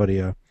with somebody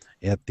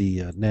at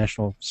the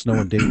National Snow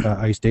and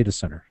Ice Data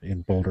Center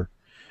in Boulder.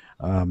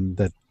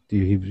 That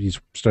he's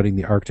studying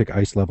the Arctic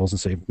ice levels and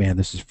saying, man,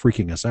 this is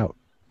freaking us out.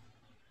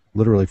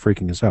 Literally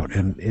freaking us out.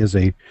 And as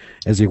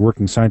a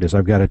working scientist,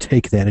 I've got to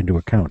take that into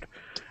account.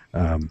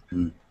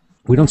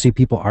 We don't see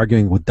people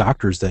arguing with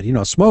doctors that,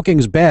 smoking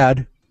is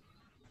bad.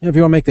 If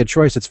you want to make that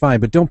choice, it's fine,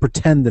 but don't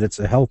pretend that it's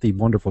a healthy,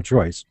 wonderful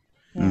choice.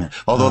 Yeah.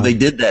 Although they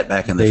did that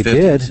back in the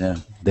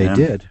 50s. They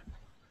did.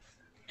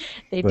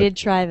 They did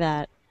try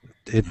that.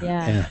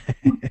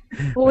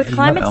 Well, with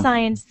climate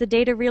science, the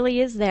data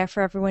really is there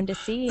for everyone to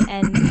see,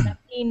 and I've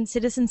seen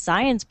citizen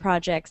science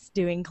projects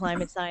doing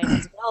climate science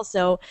as well.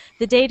 So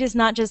the data is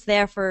not just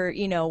there for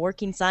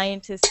working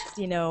scientists,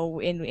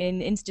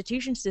 in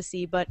institutions to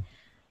see, but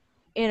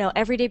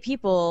everyday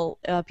people,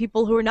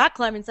 people who are not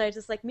climate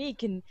scientists like me,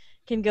 can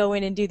go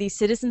in and do these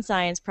citizen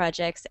science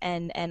projects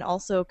and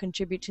also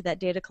contribute to that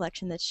data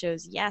collection that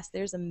shows, yes,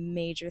 there's a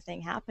major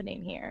thing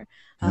happening here.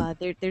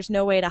 There's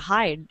no way to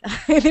hide.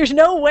 There's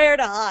nowhere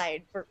to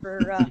hide for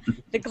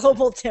the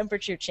global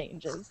temperature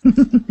changes.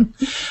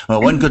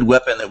 Well, one good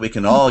weapon that we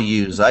can all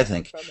use, I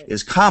think,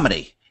 is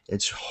comedy.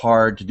 it's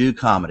hard to do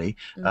comedy.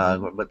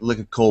 But look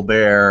at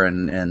Colbert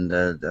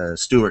and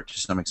Stewart to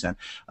some extent,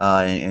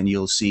 and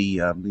you'll see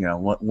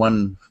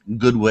one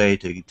good way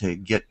to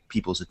get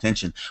people's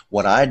attention.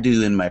 What I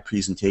do in my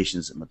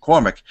presentations at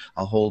McCormick,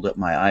 I'll hold up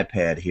my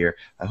iPad here.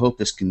 I hope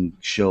this can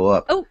show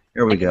up. Oh,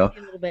 here we I can go. see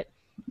a little bit.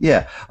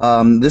 Yeah,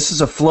 this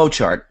is a flow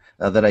chart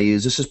that I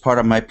use. This is part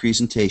of my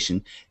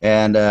presentation,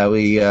 and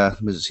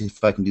let's see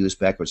if I can do this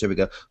backwards. Here we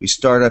go. We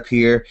start up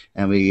here,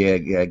 and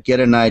we get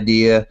an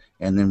idea,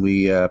 and then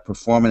we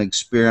perform an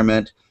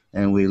experiment,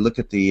 and we look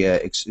at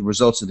the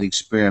results of the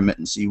experiment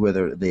and see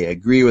whether they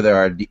agree with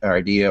our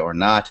idea or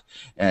not.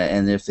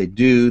 And if they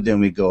do, then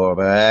we go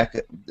back.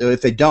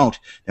 If they don't,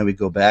 then we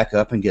go back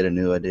up and get a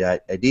new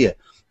idea.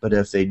 But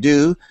if they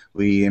do,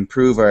 we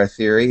improve our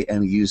theory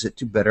and use it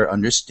to better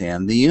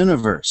understand the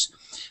universe.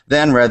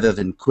 Then, rather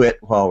than quit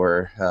while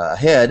we're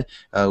ahead,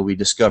 we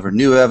discover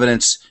new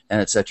evidence, and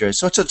etc.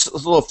 So it's a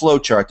little flow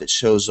chart that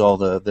shows all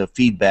the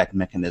feedback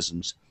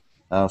mechanisms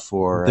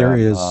for. There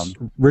is,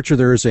 Richard.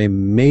 There is a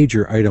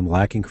major item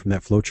lacking from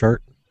that flow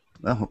chart.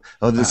 But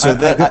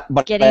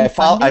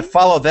I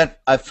follow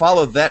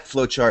that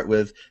flow chart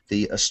with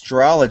the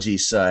astrology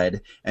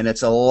side, and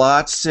it's a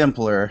lot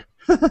simpler.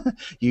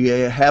 You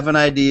have an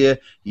idea,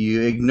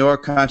 you ignore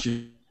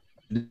contradiction.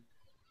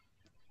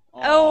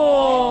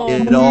 Oh,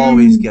 it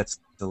always gets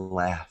the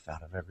laugh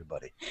out of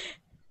everybody.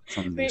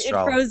 From the it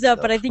astrology froze up,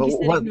 stuff. but I think you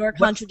said ignore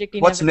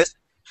contradicting What's evidence.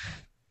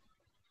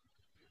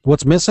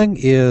 What's missing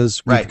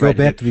is we go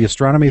back to the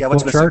astronomy flow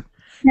chart.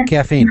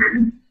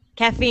 Caffeine.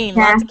 Caffeine.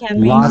 Lots of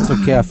caffeine. Lots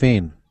of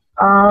caffeine.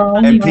 Oh,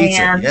 and man.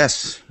 pizza,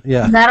 yes.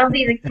 Yeah. That'll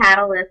be the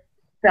catalyst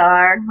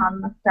star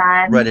on the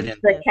side. Write it in.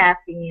 The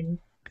caffeine.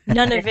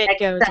 None of it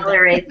goes.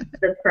 Accelerates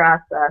the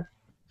process.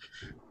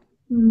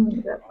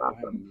 That's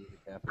awesome.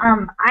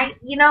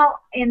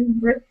 In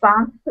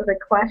response to the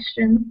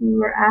questions you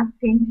were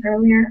asking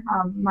earlier,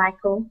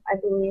 Michael, I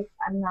believe,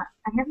 I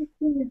haven't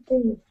seen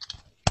your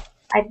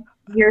face.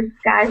 You're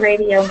Sky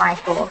Radio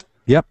Michael.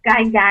 Yep.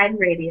 Sky Guide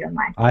Radio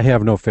Michael. I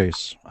have no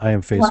face. I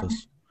am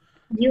faceless.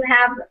 You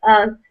have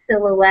a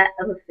silhouette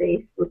of a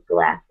face with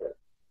glasses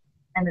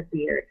and a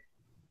beard.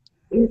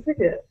 Ears are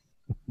good.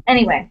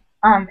 Anyway,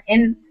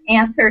 in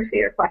answer to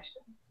your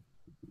question,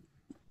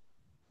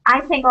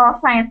 I think all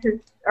sciences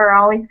are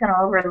always going to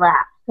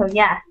overlap. So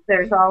yes,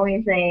 there's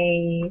always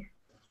a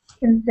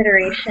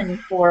consideration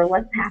for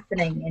what's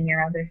happening in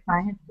your other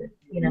sciences.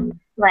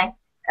 Like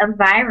a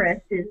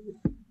virus is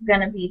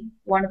going to be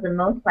one of the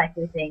most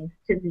likely things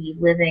to be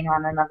living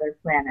on another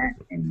planet,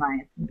 in my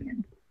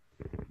opinion.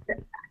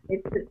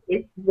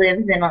 It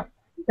lives in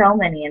so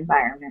many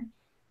environments.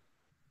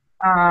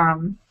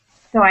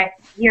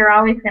 You're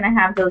always going to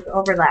have those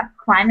overlaps.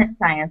 Climate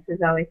science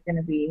is always going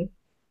to be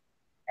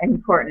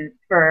important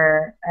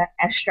for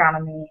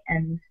astronomy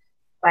and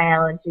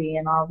biology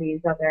and all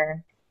these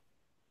other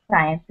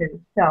sciences.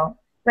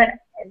 But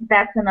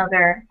that's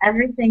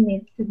everything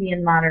needs to be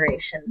in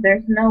moderation.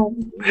 There's no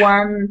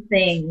one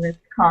thing that's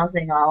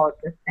causing all of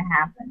this to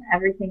happen.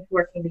 Everything's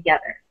working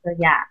together. So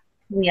yeah,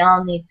 we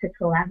all need to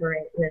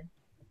collaborate with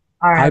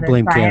our other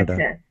scientists.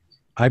 Canada.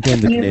 I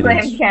blame the Canadians. You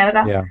blame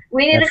Canada? Yeah,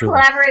 we need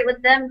absolutely. to collaborate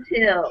with them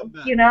too.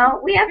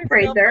 We have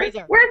Fraser.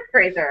 Where's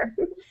Fraser?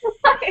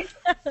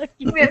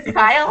 We have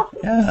Kyle.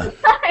 Yeah.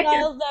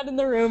 Kyle's not in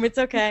the room. It's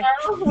okay.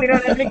 No, we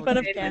don't have Make fun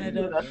of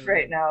Canada with us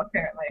right now,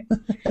 apparently.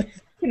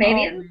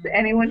 Canadians?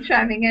 Anyone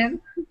chiming in?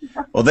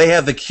 Well, they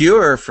have the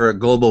cure for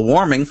global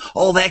warming.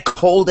 All that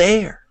cold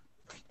air.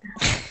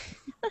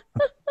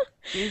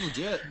 Seems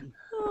legit.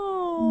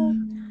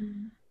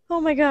 Oh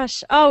my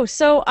gosh. Oh,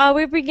 so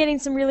we've been getting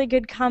some really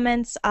good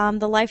comments.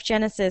 The Life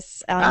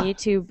Genesis on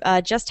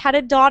YouTube just had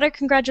a daughter.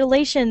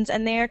 Congratulations.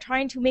 And they are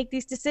trying to make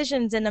these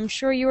decisions. And I'm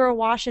sure you are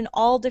awash in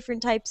all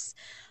different types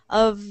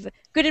of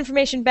good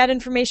information, bad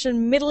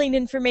information, middling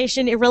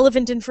information,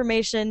 irrelevant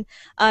information.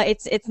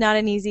 It's not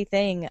an easy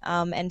thing.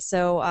 And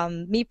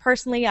so me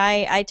personally,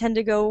 I tend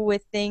to go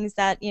with things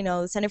that,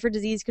 the Center for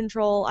Disease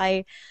Control.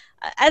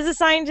 As a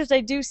scientist,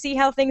 I do see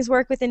how things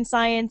work within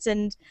science,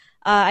 and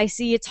I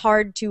see it's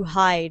hard to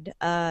hide,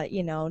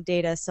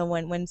 data. So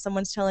when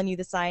someone's telling you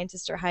the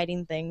scientists are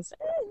hiding things,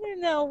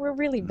 no, we're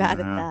really bad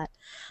at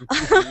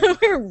that.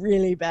 We're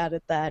really bad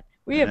at that.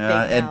 We have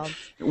big mouths.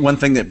 One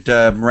thing that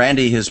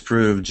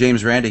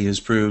James Randi has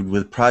proved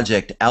with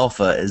Project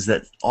Alpha, is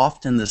that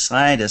often the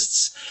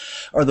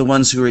scientists are the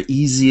ones who are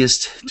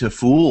easiest to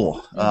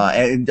fool.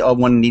 And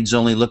one needs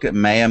only look at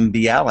Mayim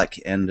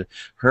Bialik and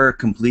her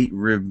complete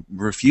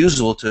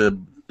refusal to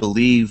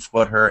believe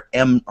what her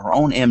own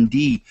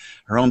MD,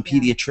 her own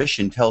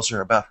pediatrician, tells her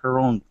about her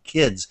own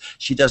kids.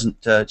 She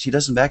doesn't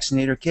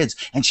vaccinate her kids,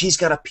 and she's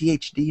got a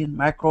PhD in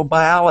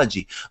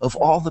microbiology. Of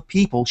all the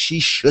people, she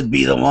should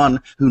be the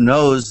one who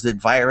knows that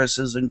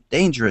viruses are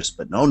dangerous.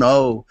 But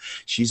no,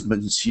 she's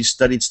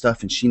studied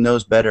stuff and she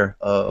knows better.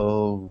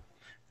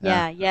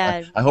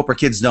 Yeah. I hope her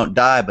kids don't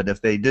die, but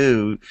if they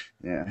do,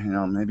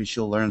 maybe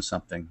she'll learn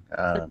something.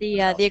 But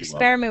the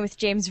experiment with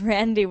James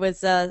Randi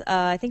was,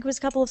 I think it was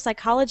a couple of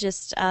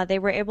psychologists. They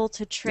were able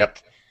to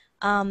trick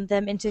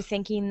them into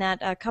thinking that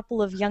a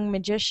couple of young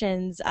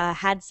magicians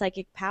had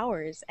psychic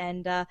powers.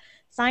 And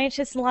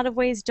scientists, in a lot of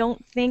ways,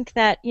 don't think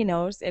that,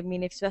 I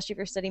mean, especially if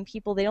you're studying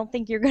people, they don't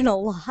think you're going to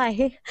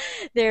lie.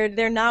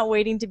 They're not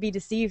waiting to be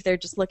deceived. They're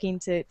just looking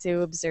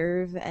to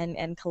observe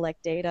and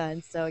collect data.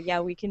 And so, yeah,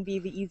 we can be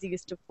the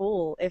easiest to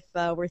fool if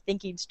we're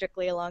thinking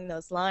strictly along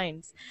those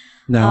lines.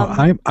 Now,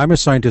 I'm a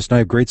scientist and I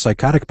have great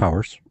psychotic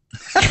powers.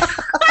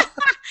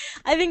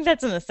 I think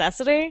that's a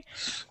necessity.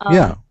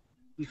 Yeah.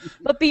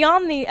 But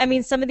beyond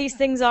some of these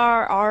things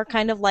are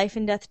kind of life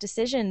and death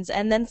decisions,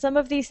 and then some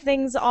of these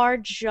things are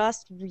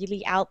just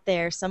really out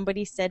there.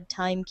 Somebody said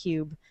time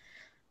cube.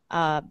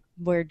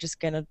 We're just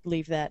gonna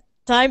leave that.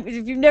 Time.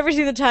 If you've never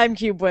seen the Time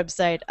Cube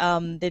website,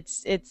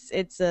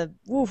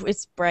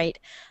 it's bright.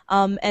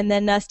 And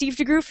then Steve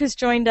DeGroof has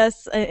joined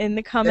us in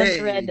the comment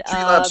thread.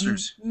 Tree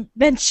lobsters.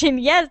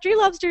 Tree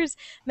lobsters.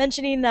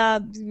 Mentioning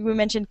we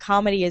mentioned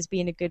comedy as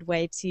being a good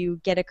way to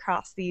get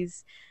across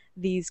these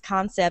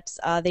concepts.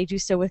 They do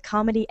so with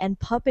comedy and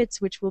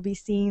puppets, which we'll be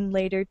seeing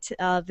later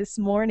this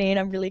morning.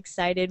 I'm really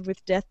excited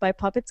with Death by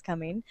Puppets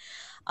coming.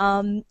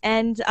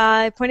 And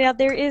I pointed out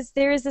there is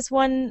this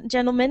one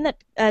gentleman that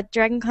at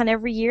DragonCon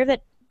every year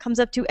that comes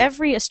up to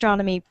every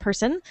astronomy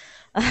person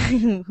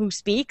who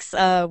speaks.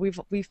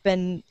 We've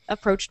been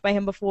approached by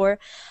him before,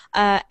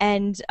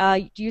 and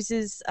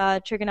uses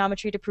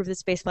trigonometry to prove that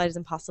spaceflight is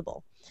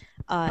impossible.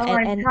 I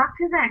talked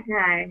to that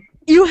guy.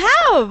 You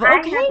have? I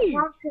Okay.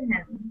 have talked to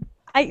him.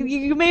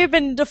 You may have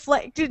been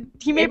deflected.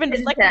 He may have been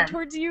deflected intense.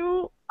 towards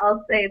you.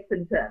 I'll say it's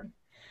intense.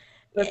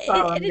 That's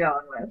all I'm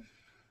going with.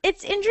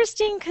 It's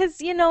interesting because,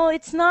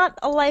 it's not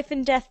a life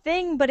and death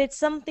thing, but it's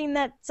something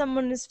that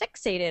someone is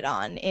fixated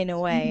on in a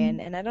way.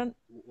 And I don't...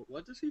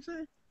 What does he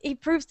say? He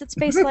proves that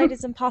spaceflight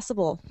is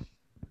impossible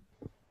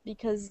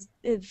because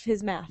of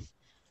his math.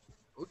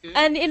 Okay.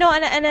 And,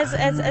 and as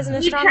an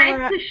He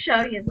astronomer... tries to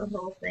show you the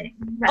whole thing.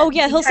 Oh,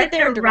 yeah, he'll sit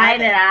there and write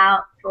derive it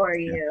out for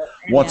you.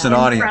 And What's an in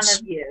audience?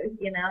 front of you,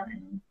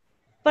 and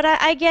But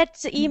I get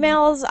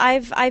emails.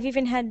 I've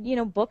even had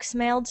books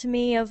mailed to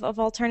me of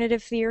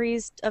alternative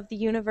theories of the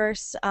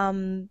universe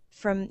from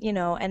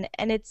and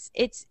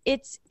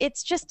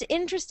it's just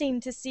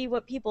interesting to see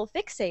what people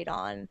fixate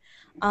on,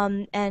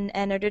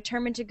 and are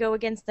determined to go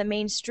against the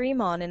mainstream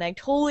on. And I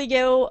totally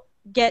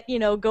get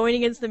going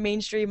against the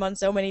mainstream on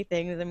so many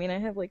things. I mean, I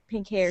have like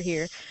pink hair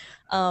here.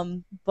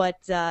 But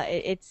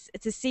it's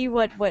to see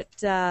what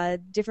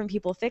different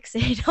people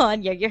fixate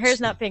on. Yeah, your hair's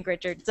not pink,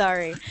 Richard.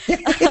 Sorry.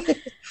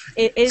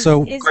 Gray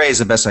is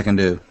the best I can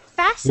do.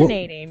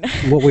 Fascinating.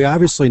 What we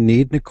obviously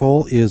need,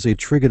 Nicole, is a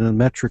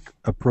trigonometric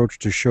approach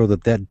to show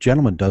that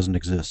gentleman doesn't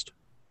exist.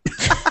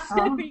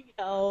 There we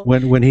go.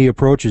 When he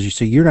approaches, you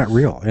say, "You're not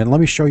real," and let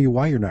me show you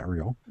why you're not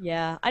real.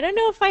 Yeah, I don't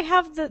know if I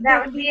have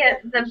that would be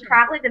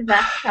probably the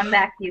best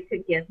comeback you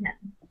could give him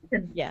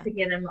to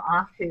get him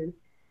off his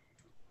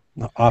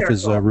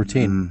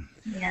routine.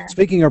 Yeah.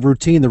 Speaking of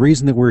routine, the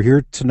reason that we're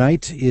here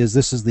tonight is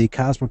this is the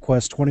Cosmic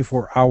Quest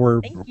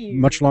 24-hour,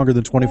 much longer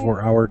than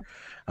 24-hour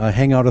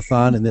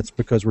Hangoutathon, and that's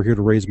because we're here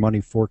to raise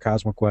money for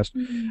Cosmic Quest.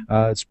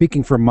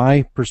 Speaking from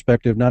my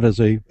perspective, not as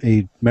a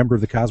member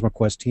of the Cosmic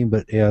Quest team,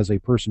 but as a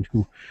person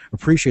who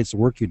appreciates the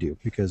work you do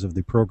because of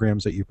the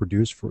programs that you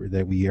produce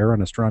that we air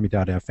on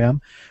astronomy.fm,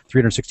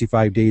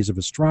 365 Days of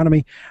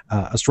Astronomy,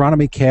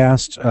 Astronomy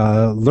Cast,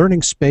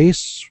 Learning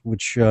Space,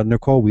 which,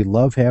 Nicole, we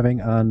love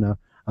having on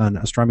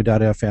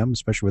astronomy.fm,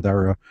 especially with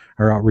our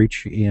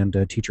outreach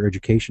and teacher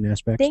education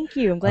aspects. Thank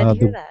you. I'm glad to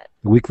hear that.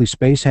 The weekly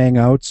space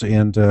hangouts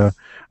and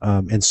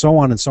so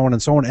on and so on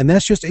and so on. And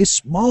that's just a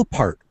small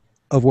part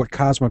of what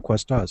Cosmic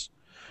Quest does.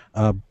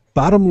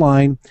 Bottom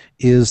line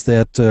is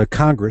that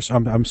Congress,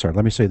 I'm sorry,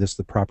 let me say this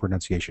the proper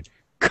pronunciation.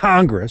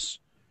 Congress,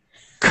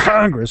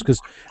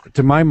 because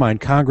to my mind,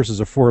 Congress is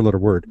a four-letter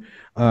word.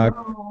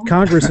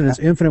 Congress, in its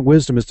infinite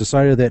wisdom, has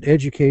decided that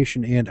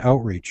education and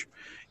outreach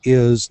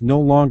is no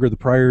longer the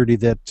priority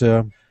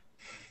that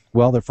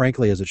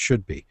frankly, as it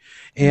should be.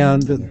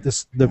 And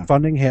the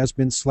funding has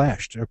been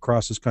slashed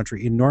across this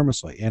country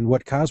enormously. And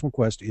what Cosmic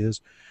Quest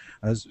is,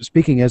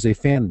 speaking as a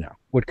fan now,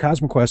 what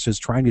Cosmic Quest is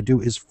trying to do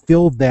is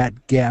fill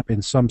that gap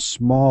in some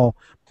small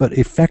but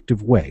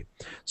effective way.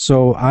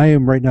 So I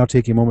am right now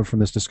taking a moment from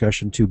this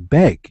discussion to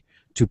beg,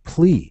 to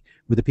plea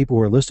with the people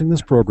who are listening to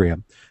this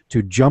program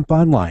to jump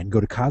online, go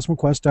to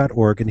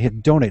cosmicquest.org and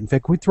hit donate. In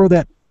fact, can we throw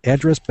that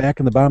address back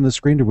in the bottom of the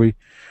screen? Do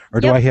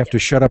I have to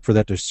shut up for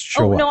that to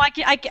show up? No,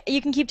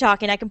 you can keep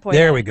talking. I can point.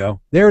 There we go.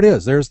 There it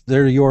is. There's the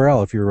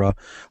URL. If you're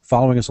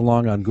following us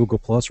along on Google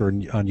Plus or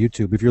on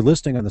YouTube, if you're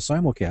listening on the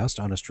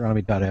simulcast on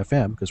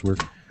astronomy.fm, because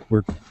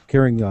we're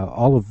carrying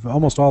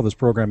almost all of this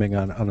programming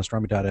on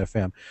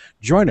astronomy.fm,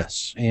 join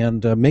us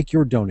and make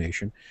your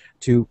donation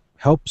to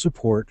help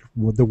support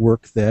the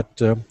work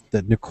that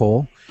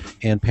Nicole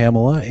and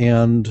Pamela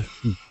and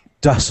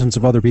dozens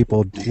of other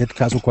people at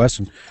Cosmic Quest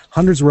and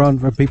hundreds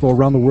of people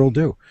around the world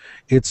do.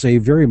 It's a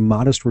very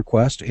modest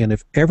request, and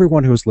if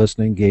everyone who is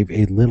listening gave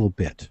a little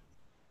bit,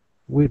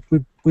 we'd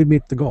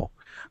meet the goal.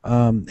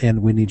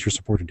 And we need your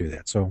support to do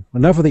that. So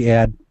enough of the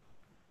ad.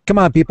 Come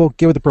on, people,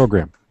 get with the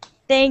program.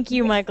 Thank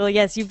you, Michael.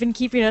 Yes, you've been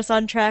keeping us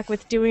on track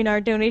with doing our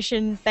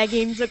donation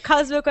begging. So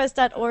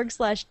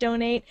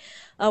cosmoquest.org/donate.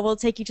 We'll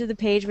take you to the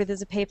page where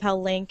there's a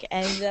PayPal link,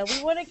 and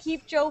we want to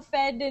keep Joe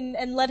fed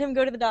and let him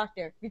go to the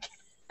doctor.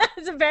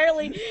 Because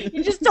apparently,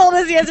 he just told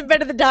us he hasn't been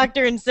to the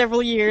doctor in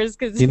several years.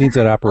 Cause He needs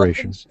that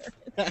operation. So,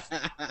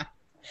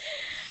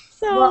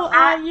 Well,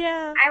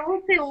 yeah. I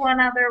will say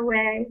one other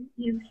way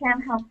you can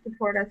help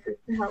support us is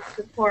to help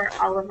support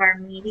all of our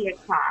media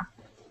costs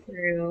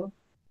through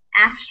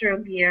Astro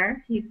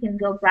Gear. You can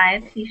go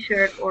buy a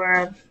T-shirt or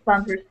a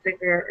bumper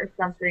sticker or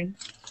something.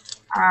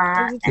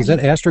 Is that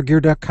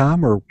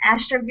astrogear.com or?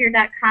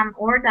 Astrogear.com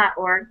or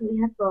 .org. We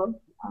have both.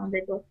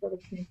 They both go to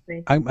the same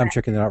place. I'm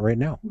checking it out right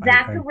now.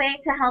 That's a way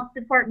to help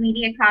support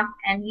media costs,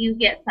 and you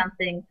get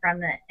something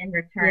from it in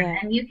return. Yeah.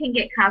 And you can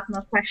get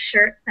CosmoQuest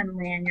shirts and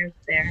lanyards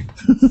there.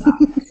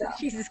 So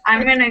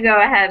I'm going to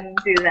go ahead and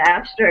do the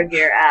Astro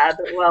Gear ad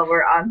while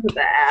we're on to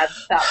the ad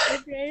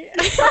topic. Okay.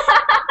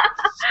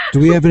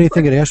 Do we have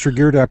anything at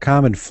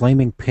astrogear.com in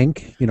flaming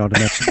pink? You know, to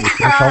match the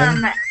pink color?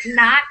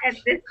 Not at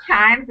this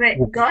time,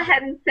 but go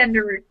ahead and send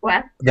a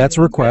request. That's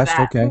a request,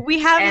 okay. We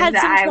have had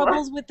some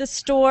troubles with the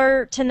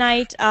store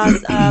tonight.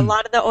 A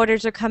lot of the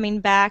orders are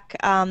coming back,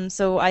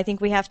 so I think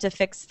we have to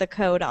fix the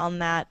code on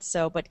that.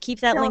 So, but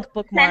keep that link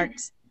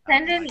bookmarked.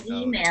 Send an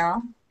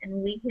email,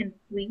 and we can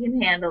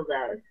handle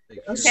those.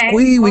 Okay.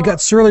 Squee, we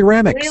got Surly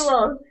Ramix.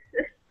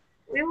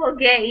 We will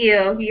get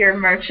you your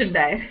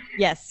merchandise.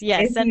 Yes.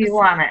 If Send you us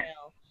want an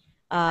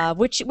email.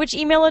 Which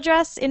email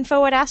address?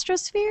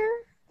 Info@Astrosphere?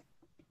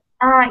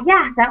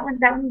 Yeah, that one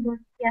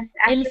works. Yes.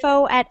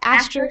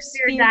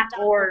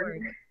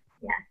 Info@astrosphere.org.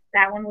 Yes,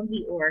 that one would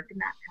be org,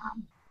 not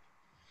com.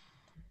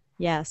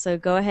 Yeah, so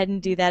go ahead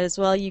and do that as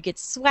well. You get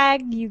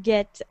swag. You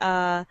get,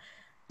 you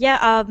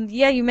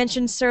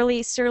mentioned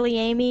Surly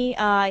Amy.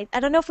 I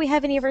don't know if we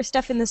have any of her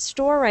stuff in the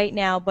store right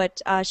now,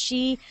 but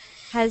she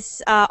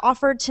has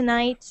offered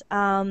tonight.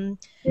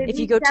 If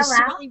you go to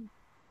Surly,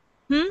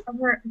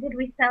 Did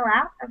we sell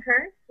out of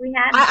hers? We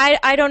had.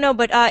 I don't know,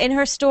 but in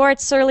her store at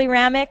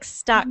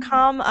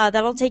surlyramix.com,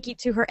 that'll take you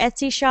to her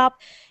Etsy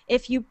shop.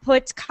 If you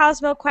put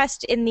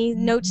CosmoQuest in the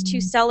notes to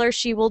seller,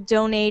 she will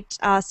donate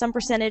some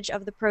percentage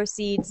of the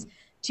proceeds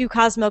to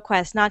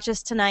CosmoQuest, not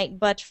just tonight,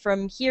 but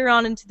from here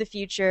on into the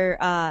future.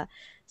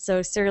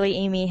 So Surly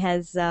Amy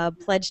has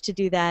pledged to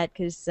do that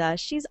because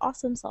she's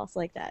awesome sauce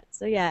like that.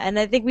 So yeah, and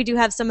I think we do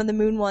have some of the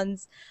Moon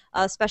ones,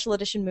 special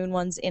edition Moon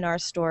ones in our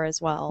store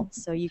as well.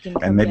 So you can.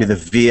 And maybe the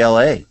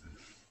VLA.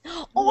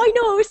 Oh, I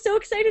know. I was so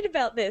excited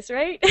about this,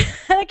 right?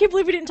 I can't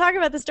believe we didn't talk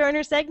about this during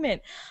her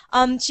segment.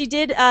 She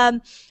did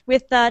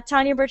with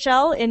Tanya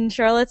Burchell in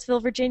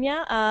Charlottesville,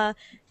 Virginia.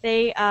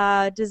 They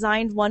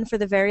designed one for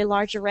the Very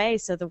Large Array,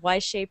 so the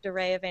Y-shaped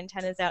array of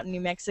antennas out in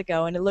New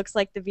Mexico, and it looks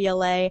like the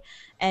VLA,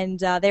 and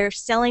they're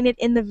selling it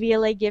in the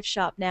VLA gift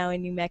shop now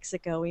in New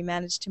Mexico. We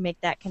managed to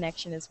make that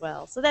connection as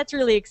well, so that's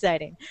really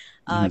exciting.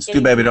 It's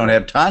too bad we don't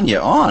have Tanya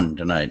on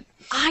tonight.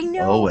 I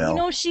know. Oh, well. You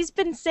know, she's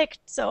been sick,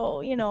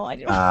 so, you know, I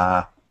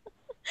don't...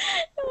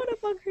 I don't want to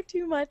bug her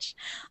too much.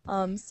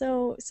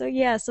 So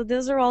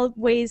those are all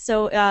ways.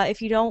 So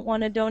if you don't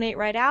want to donate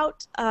right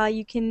out,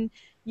 you can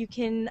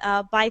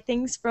buy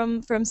things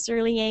from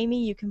Surly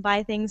Amy. You can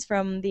buy things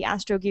from the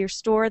Astro Gear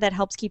store that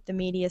helps keep the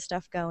media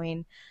stuff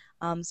going.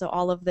 So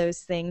all of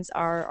those things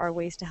are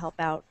ways to help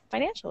out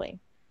financially.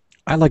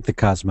 I like the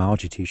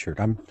cosmology T-shirt.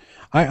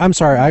 I'm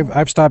sorry.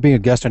 I've stopped being a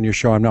guest on your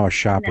show. I'm now a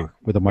shopper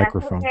with a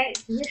microphone.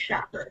 That's okay. Be a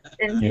shopper.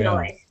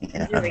 Enjoy.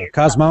 Yeah. Enjoy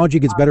Cosmology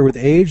gets better with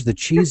age. The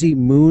cheesy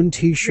moon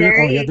T-shirt.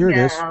 There it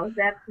is.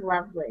 That's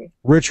lovely.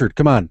 Richard,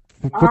 come on,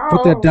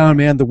 put that down,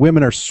 man. The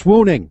women are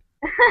swooning.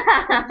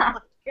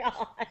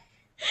 God.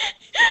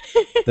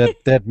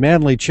 That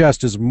manly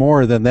chest is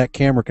more than that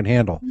camera can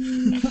handle.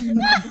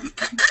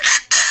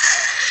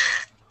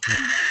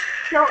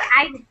 So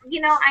I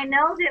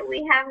know that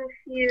we have a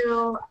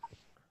few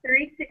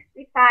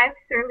 365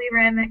 Surly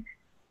Ramix,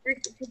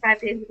 365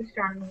 Days of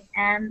Astronomy,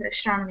 and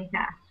Astronomy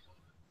Cast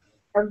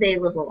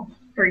available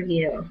for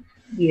you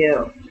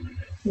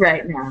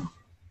right now.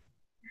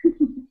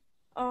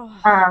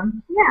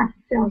 Yeah,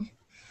 so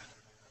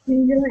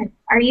enjoy.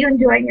 Are you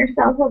enjoying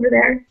yourself over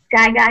there,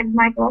 Sky Guide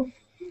Michael?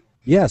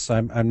 Yes,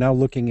 I'm now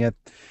looking at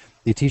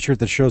the T-shirt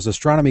that shows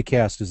Astronomy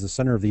Cast is the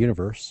center of the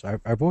universe.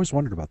 I've always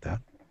wondered about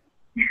that.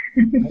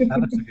 That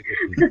looks like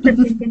a good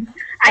thing.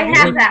 I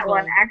have that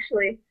one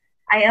actually.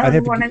 I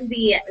own one of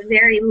the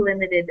very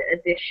limited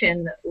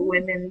edition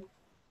women's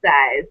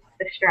size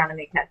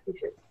Astronomy Cast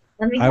T-shirts.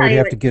 Let me tell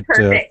you, it's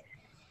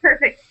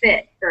perfect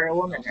fit for a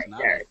woman right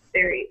there. It's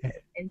very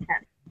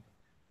intense.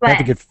 But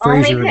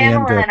only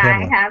Pamela and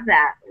I have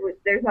that.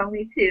 There's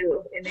only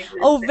two in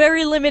existence. Oh,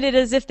 very limited,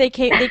 as if they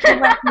came out from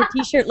the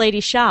T-shirt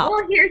lady shop.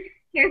 Well, here's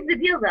the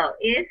deal though.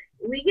 If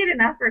we get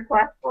enough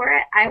requests for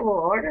it, I will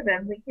order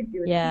them. We could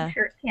do a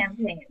T-shirt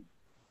campaign.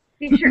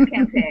 T-shirt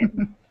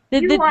campaign.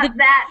 You want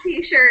that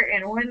T-shirt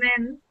in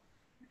women's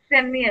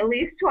send me at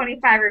least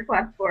 25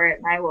 requests for it,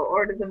 and I will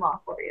order them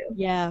all for you.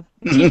 Yeah.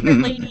 T-shirt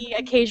lady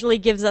occasionally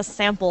gives us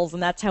samples,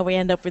 and that's how we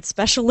end up with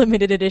special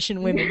limited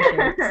edition women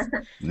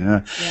shirts.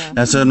 Yeah. Yeah.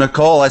 And so,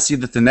 Nicole, I see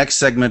that the next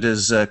segment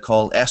is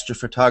called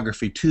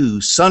Astrophotography 2,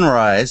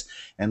 Sunrise.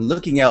 And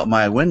looking out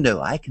my window,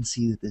 I can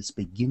see that it's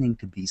beginning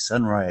to be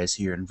sunrise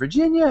here in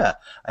Virginia.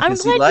 I can I'm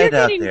see glad light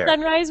you're out getting there.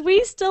 sunrise.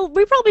 We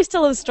probably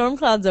still have storm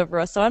clouds over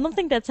us, so I don't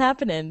think that's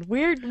happening.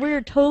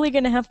 We're totally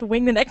gonna have to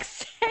wing the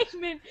next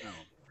segment.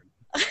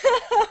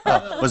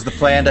 Oh, was the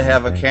plan to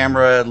have a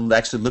camera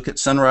actually look at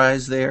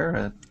sunrise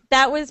there?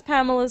 That was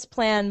Pamela's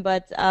plan,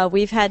 but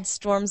we've had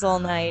storms all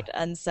night,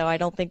 and so I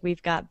don't think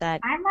we've got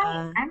that. I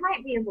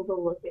might be able to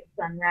look at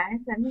sunrise.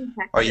 I'm in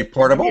Texas. Are you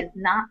portable? It's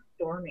not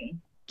stormy.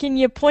 Can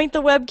you point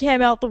the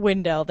webcam out the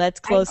window? That's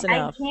close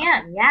enough. I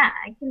can, yeah,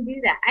 I can do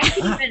that. I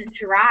can even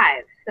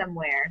drive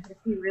somewhere if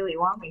you really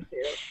want me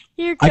to.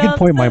 Here I can comes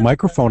point my the-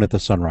 microphone at the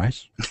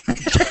sunrise.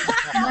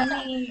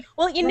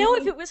 Well,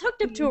 if it was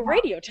hooked up to a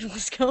radio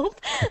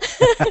telescope,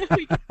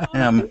 we could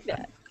Um, do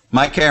that.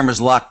 My camera's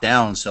locked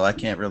down, so I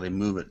can't really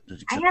move it.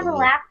 I have a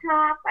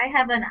laptop. I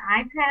have an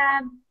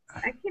iPad.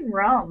 I can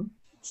roam.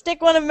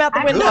 Stick one of them out the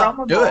I'm window.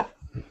 roamable. Do it.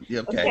 Yeah,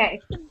 okay. Okay.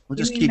 We'll Give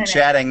just me a keep minute.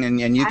 chatting, and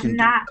you I'm can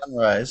not- do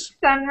sunrise.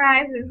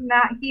 Sunrise is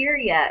not here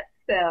yet,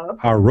 so.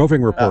 Our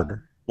roving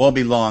reporter. Won't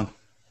be long.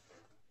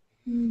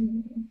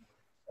 Oh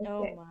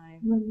Okay. my.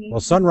 Let me- Well,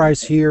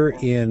 sunrise here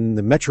in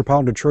the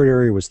metropolitan Detroit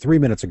area was 3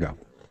 minutes ago.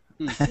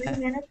 3 minutes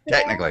ago?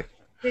 Technically.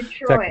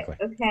 Detroit.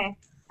 Technically. Okay.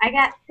 I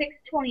got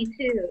 6:22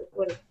 is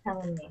what it's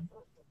telling me.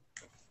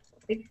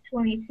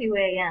 6:22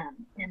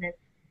 a.m. and it's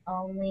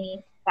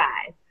only 5.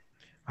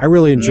 I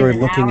really In enjoyed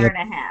an looking hour at.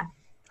 and a half.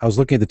 I was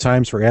looking at the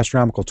times for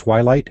astronomical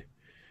twilight.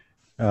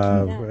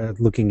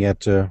 Looking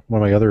at one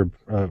of my other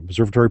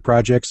observatory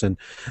projects, and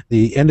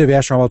the end of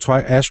astronomical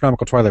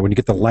twilight, when you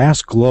get the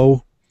last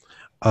glow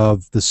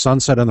of the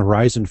sunset on the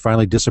horizon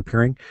finally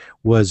disappearing,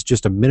 was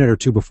just a minute or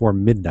two before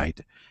midnight,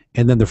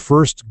 and then the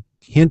first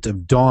hint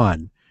of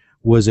dawn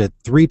was at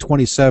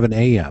 3:27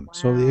 a.m. Wow.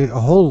 So a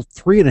whole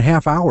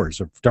 3.5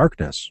 hours of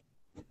darkness.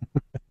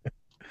 I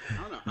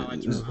don't know how I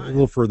It's a survived.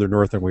 little further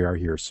north than we are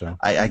here. So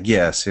I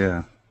guess,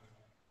 yeah.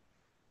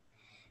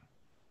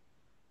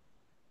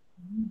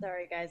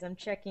 Sorry, guys. I'm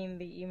checking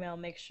the email.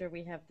 Make sure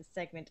we have the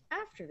segment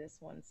after this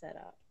one set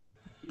up.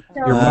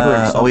 So, You're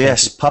muttering Oh, something.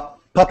 yes,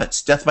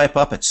 puppets. Death by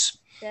Puppets.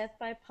 Death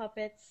by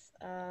Puppets.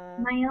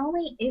 my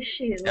only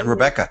issue And with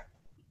Rebecca.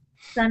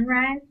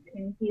 sunrise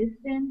in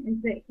Houston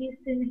is that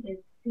Houston is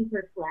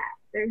super flat.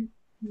 There's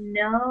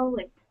no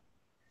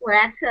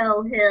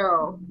plateau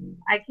hill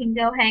I can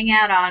go hang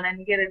out on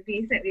and get a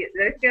decent view.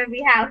 There's going to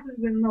be houses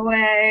in the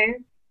way.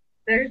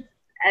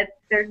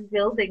 They're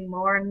building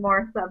more and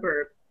more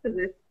suburbs to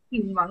this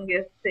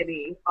humongous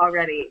city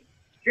already.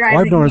 I've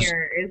Driving noticed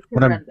here is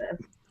when I'm-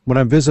 horrendous. when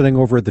I'm visiting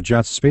over at the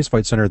Johnson Space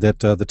Flight Center, that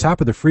the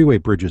top of the freeway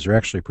bridges are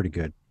actually pretty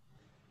good.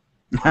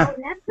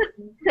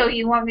 So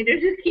you want me to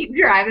just keep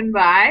driving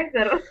by?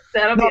 That'll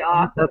be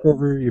awesome. Park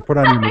over, you put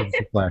on your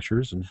emergency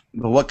flashers, and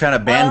But what kind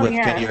of bandwidth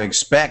yeah. can you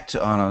expect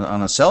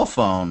on a cell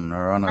phone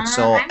or on a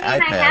cell I mean, I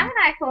iPad? have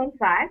an iPhone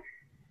 5.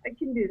 I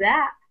can do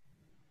that.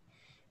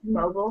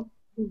 Mobile,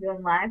 I'm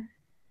doing live.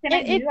 Can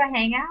I do a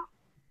hangout?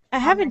 I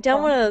haven't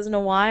done one of those in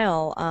a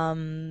while.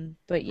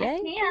 But yeah, I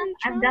you can.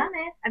 try. I've done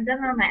it. I've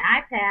done it on my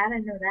iPad. I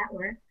know that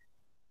works.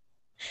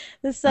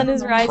 The sun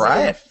is rising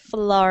Try in it.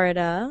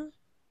 Florida.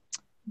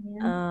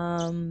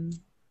 Yeah.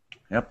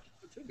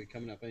 It should be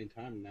coming up any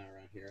time now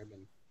around here. I've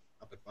been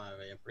up at 5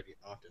 a.m. pretty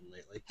often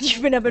lately.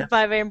 You've been up at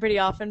 5 a.m. pretty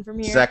often from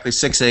here. Exactly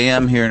 6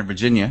 a.m. here in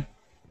Virginia.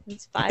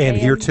 It's 5 and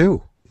here a.m.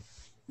 too.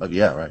 Oh,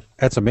 yeah, right.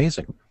 That's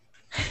amazing.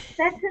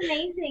 That's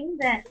amazing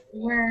that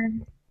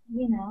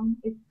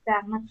it's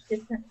that much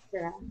difference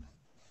for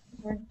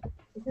us.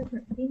 It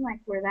doesn't seem like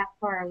we're that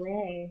far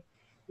away,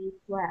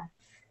 east-west.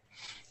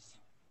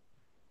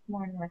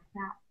 More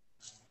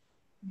north-south.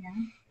 Yeah.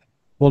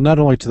 Well, not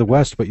only to the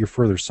west, but you're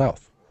further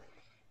south.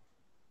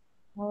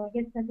 Well, I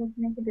guess that does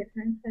make a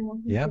difference. I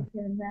wasn't Yeah.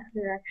 thinking in that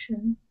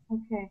direction.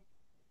 Okay.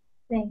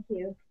 Thank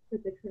you for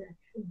the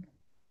correction.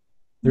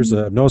 There's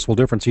a noticeable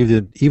difference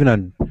even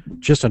on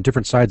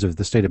different sides of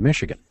the state of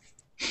Michigan.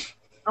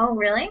 Oh,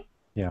 really?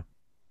 Yeah.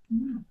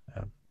 Mm.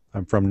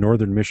 I'm from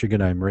northern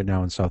Michigan. I'm right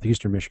now in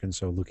southeastern Michigan,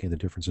 so looking at the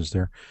differences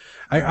there.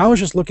 I was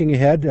just looking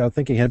ahead,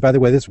 thinking ahead. By the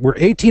way, we're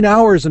 18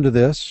 hours into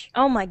this,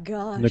 Oh my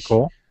gosh.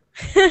 Nicole.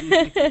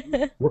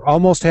 We're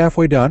almost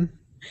halfway done.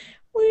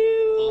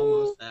 Woo.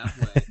 Almost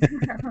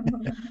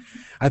halfway.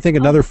 I think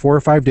another 4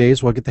 or 5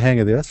 days we'll get the hang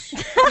of this.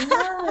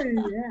 Oh,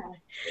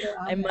 yeah.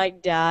 I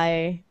might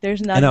die.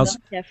 There's not And I enough was-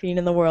 caffeine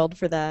in the world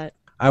for that.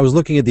 I was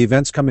looking at the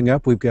events coming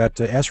up. We've got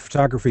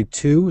Astrophotography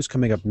 2 is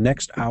coming up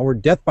next hour.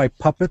 Death by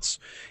Puppets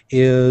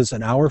is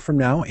an hour from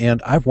now,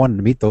 and I've wanted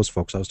to meet those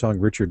folks. I was telling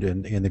Richard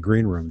in the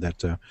green room that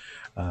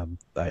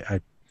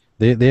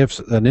they have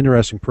an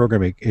interesting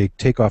program, a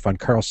takeoff on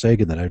Carl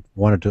Sagan that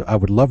I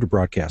would love to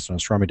broadcast on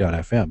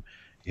Astronomy.fm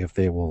if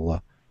they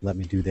will let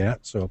me do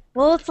that. So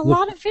Well, it's a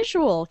lot of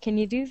visual. Can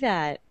you do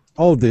that?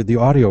 Oh, the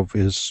audio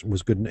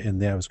was good,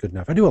 and that was good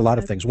enough. I do a lot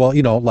of things. Well,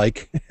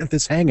 like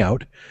this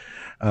hangout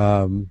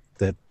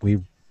that we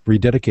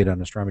rededicate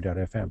on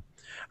astronomy.fm.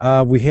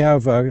 We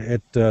have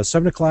at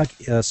 7 o'clock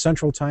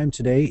Central Time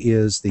today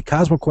is the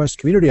CosmoQuest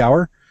Community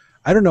Hour.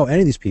 I don't know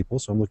any of these people,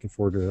 so I'm looking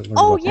forward to learning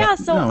about yeah, that.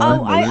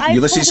 so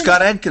Ulysses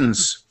Scott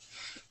Adkins.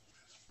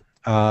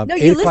 No,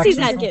 8 o'clock Ulysses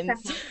Central.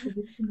 Atkins.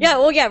 Yeah,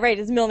 well, yeah, right,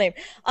 his middle name.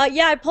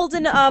 Yeah, I pulled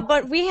in,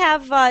 but we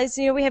have,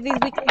 so, we have these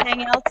weekly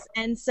hangouts,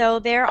 and so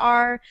there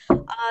are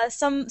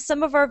some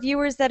of our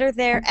viewers that are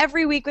there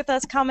every week with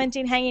us,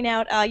 commenting, hanging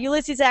out.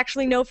 Ulysses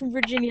actually know from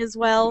Virginia as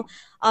well,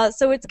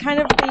 so it's kind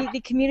of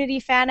the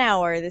community fan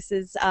hour. This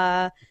is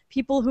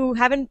people who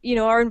haven't,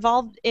 are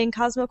involved in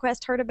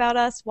CosmoQuest, heard about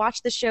us,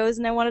 watched the shows,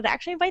 and I wanted to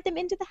actually invite them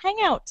into the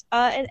hangout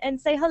and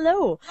say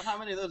hello. How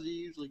many of those do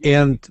you usually get?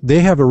 And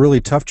they have a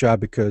really tough job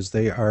because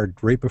they are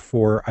right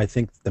before, I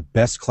think, the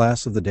best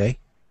class of the day,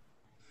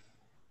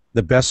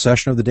 the best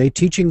session of the day,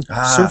 teaching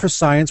surface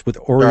science with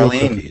Oreo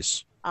Darlene.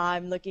 cookies.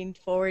 I'm looking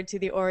forward to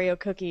the Oreo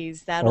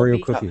cookies. That'll Oreo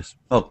be cookies.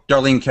 Oh,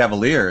 Darlene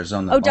Cavalier is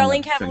on the.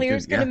 Darlene Cavalier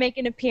is going to make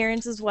an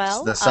appearance as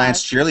well. The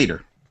science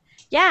cheerleader.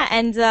 Yeah,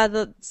 and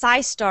the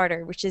Sci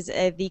Starter, which is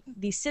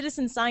the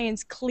Citizen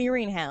Science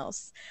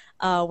Clearinghouse,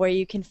 where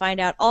you can find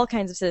out all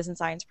kinds of citizen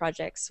science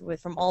projects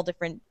from all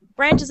different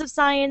branches of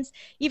science,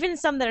 even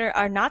some that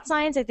are not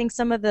science. I think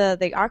some of the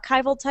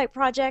archival type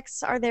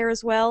projects are there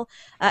as well.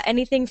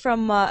 Anything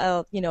from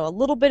a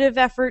little bit of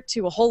effort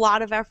to a whole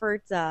lot of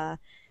effort.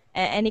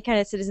 Any kind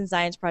of citizen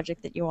science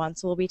project that you want.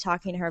 So we'll be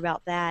talking to her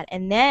about that.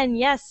 And then,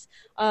 yes,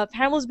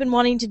 Pamela's been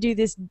wanting to do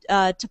this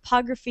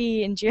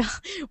topography and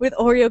with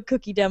Oreo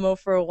cookie demo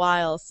for a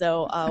while.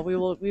 So we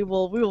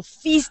will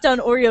feast on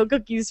Oreo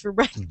cookies for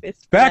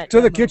breakfast. Back to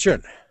the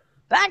kitchen.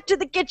 Back to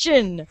the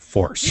kitchen.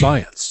 For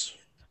science.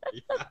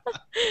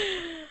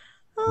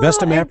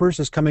 Vesta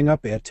Mappers is coming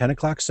up at 10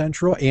 o'clock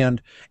Central.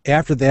 And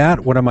after that,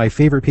 one of my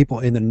favorite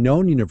people in the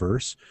known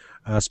universe,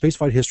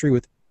 Spaceflight History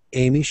with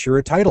Amy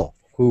Shira-Title,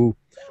 who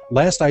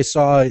last I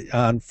saw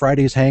on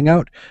Friday's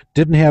Hangout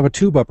didn't have a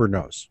tube up her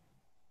nose.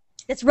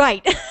 That's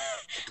right.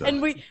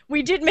 And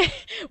we did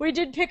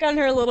pick on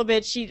her a little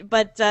bit.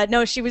 But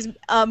no, she was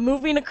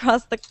moving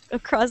across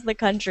the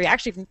country,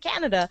 actually from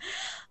Canada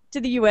to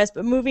the U.S.,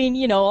 but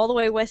moving, all the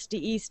way west to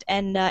east,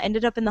 and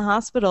ended up in the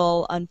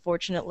hospital.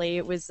 Unfortunately,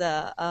 it was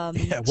yeah,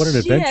 what an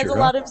adventure! She has a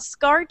lot of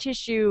scar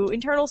tissue,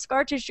 internal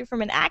scar tissue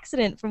from an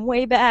accident from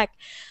way back,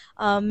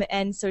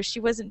 and so she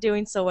wasn't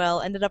doing so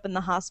well. Ended up in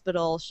the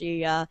hospital.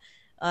 She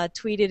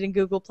tweeted in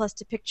Google Plus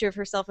a picture of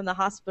herself in the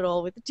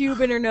hospital with the tube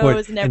in her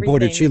nose and everything. And boy,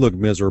 did she look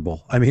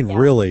miserable. I mean,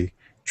 really,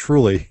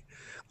 truly,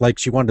 like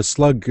she wanted to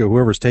slug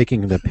whoever's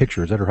taking the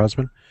picture. Is that her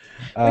husband?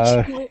 She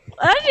may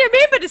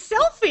have been a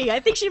selfie. I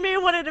think she may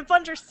have wanted to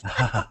punch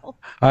herself.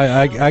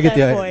 I get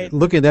the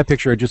looking at that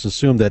picture. I just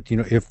assumed that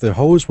if the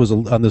hose was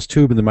on this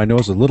tube and then my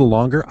nose a little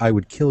longer, I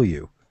would kill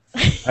you.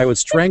 I would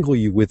strangle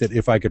you with it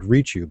if I could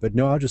reach you. But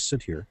no, I'll just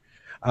sit here.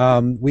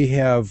 We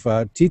have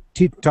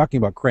talking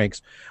about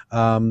cranks,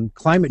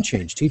 climate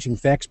change, teaching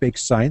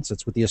facts-based science.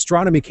 That's with the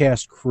Astronomy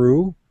Cast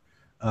crew.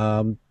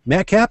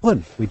 Matt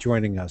Kaplan will be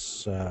joining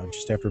us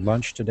just after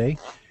lunch today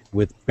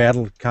with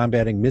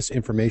combating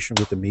misinformation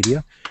with the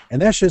media.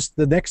 And that's just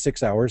the next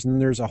 6 hours, and then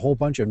there's a whole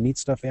bunch of neat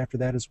stuff after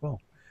that as well.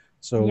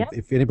 So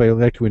if anybody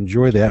would like to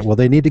enjoy that, well,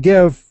 they need to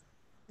give.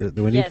 You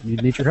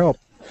need your help.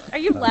 Are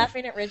you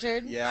laughing at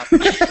Richard? Yeah.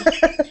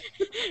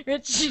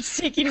 Richard's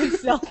taking a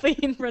selfie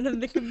in front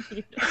of the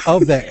computer.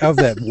 Of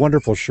that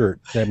wonderful shirt,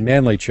 that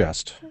manly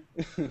chest.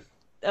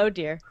 Oh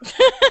dear.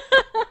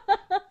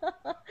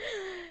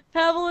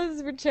 Pavel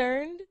has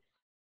returned.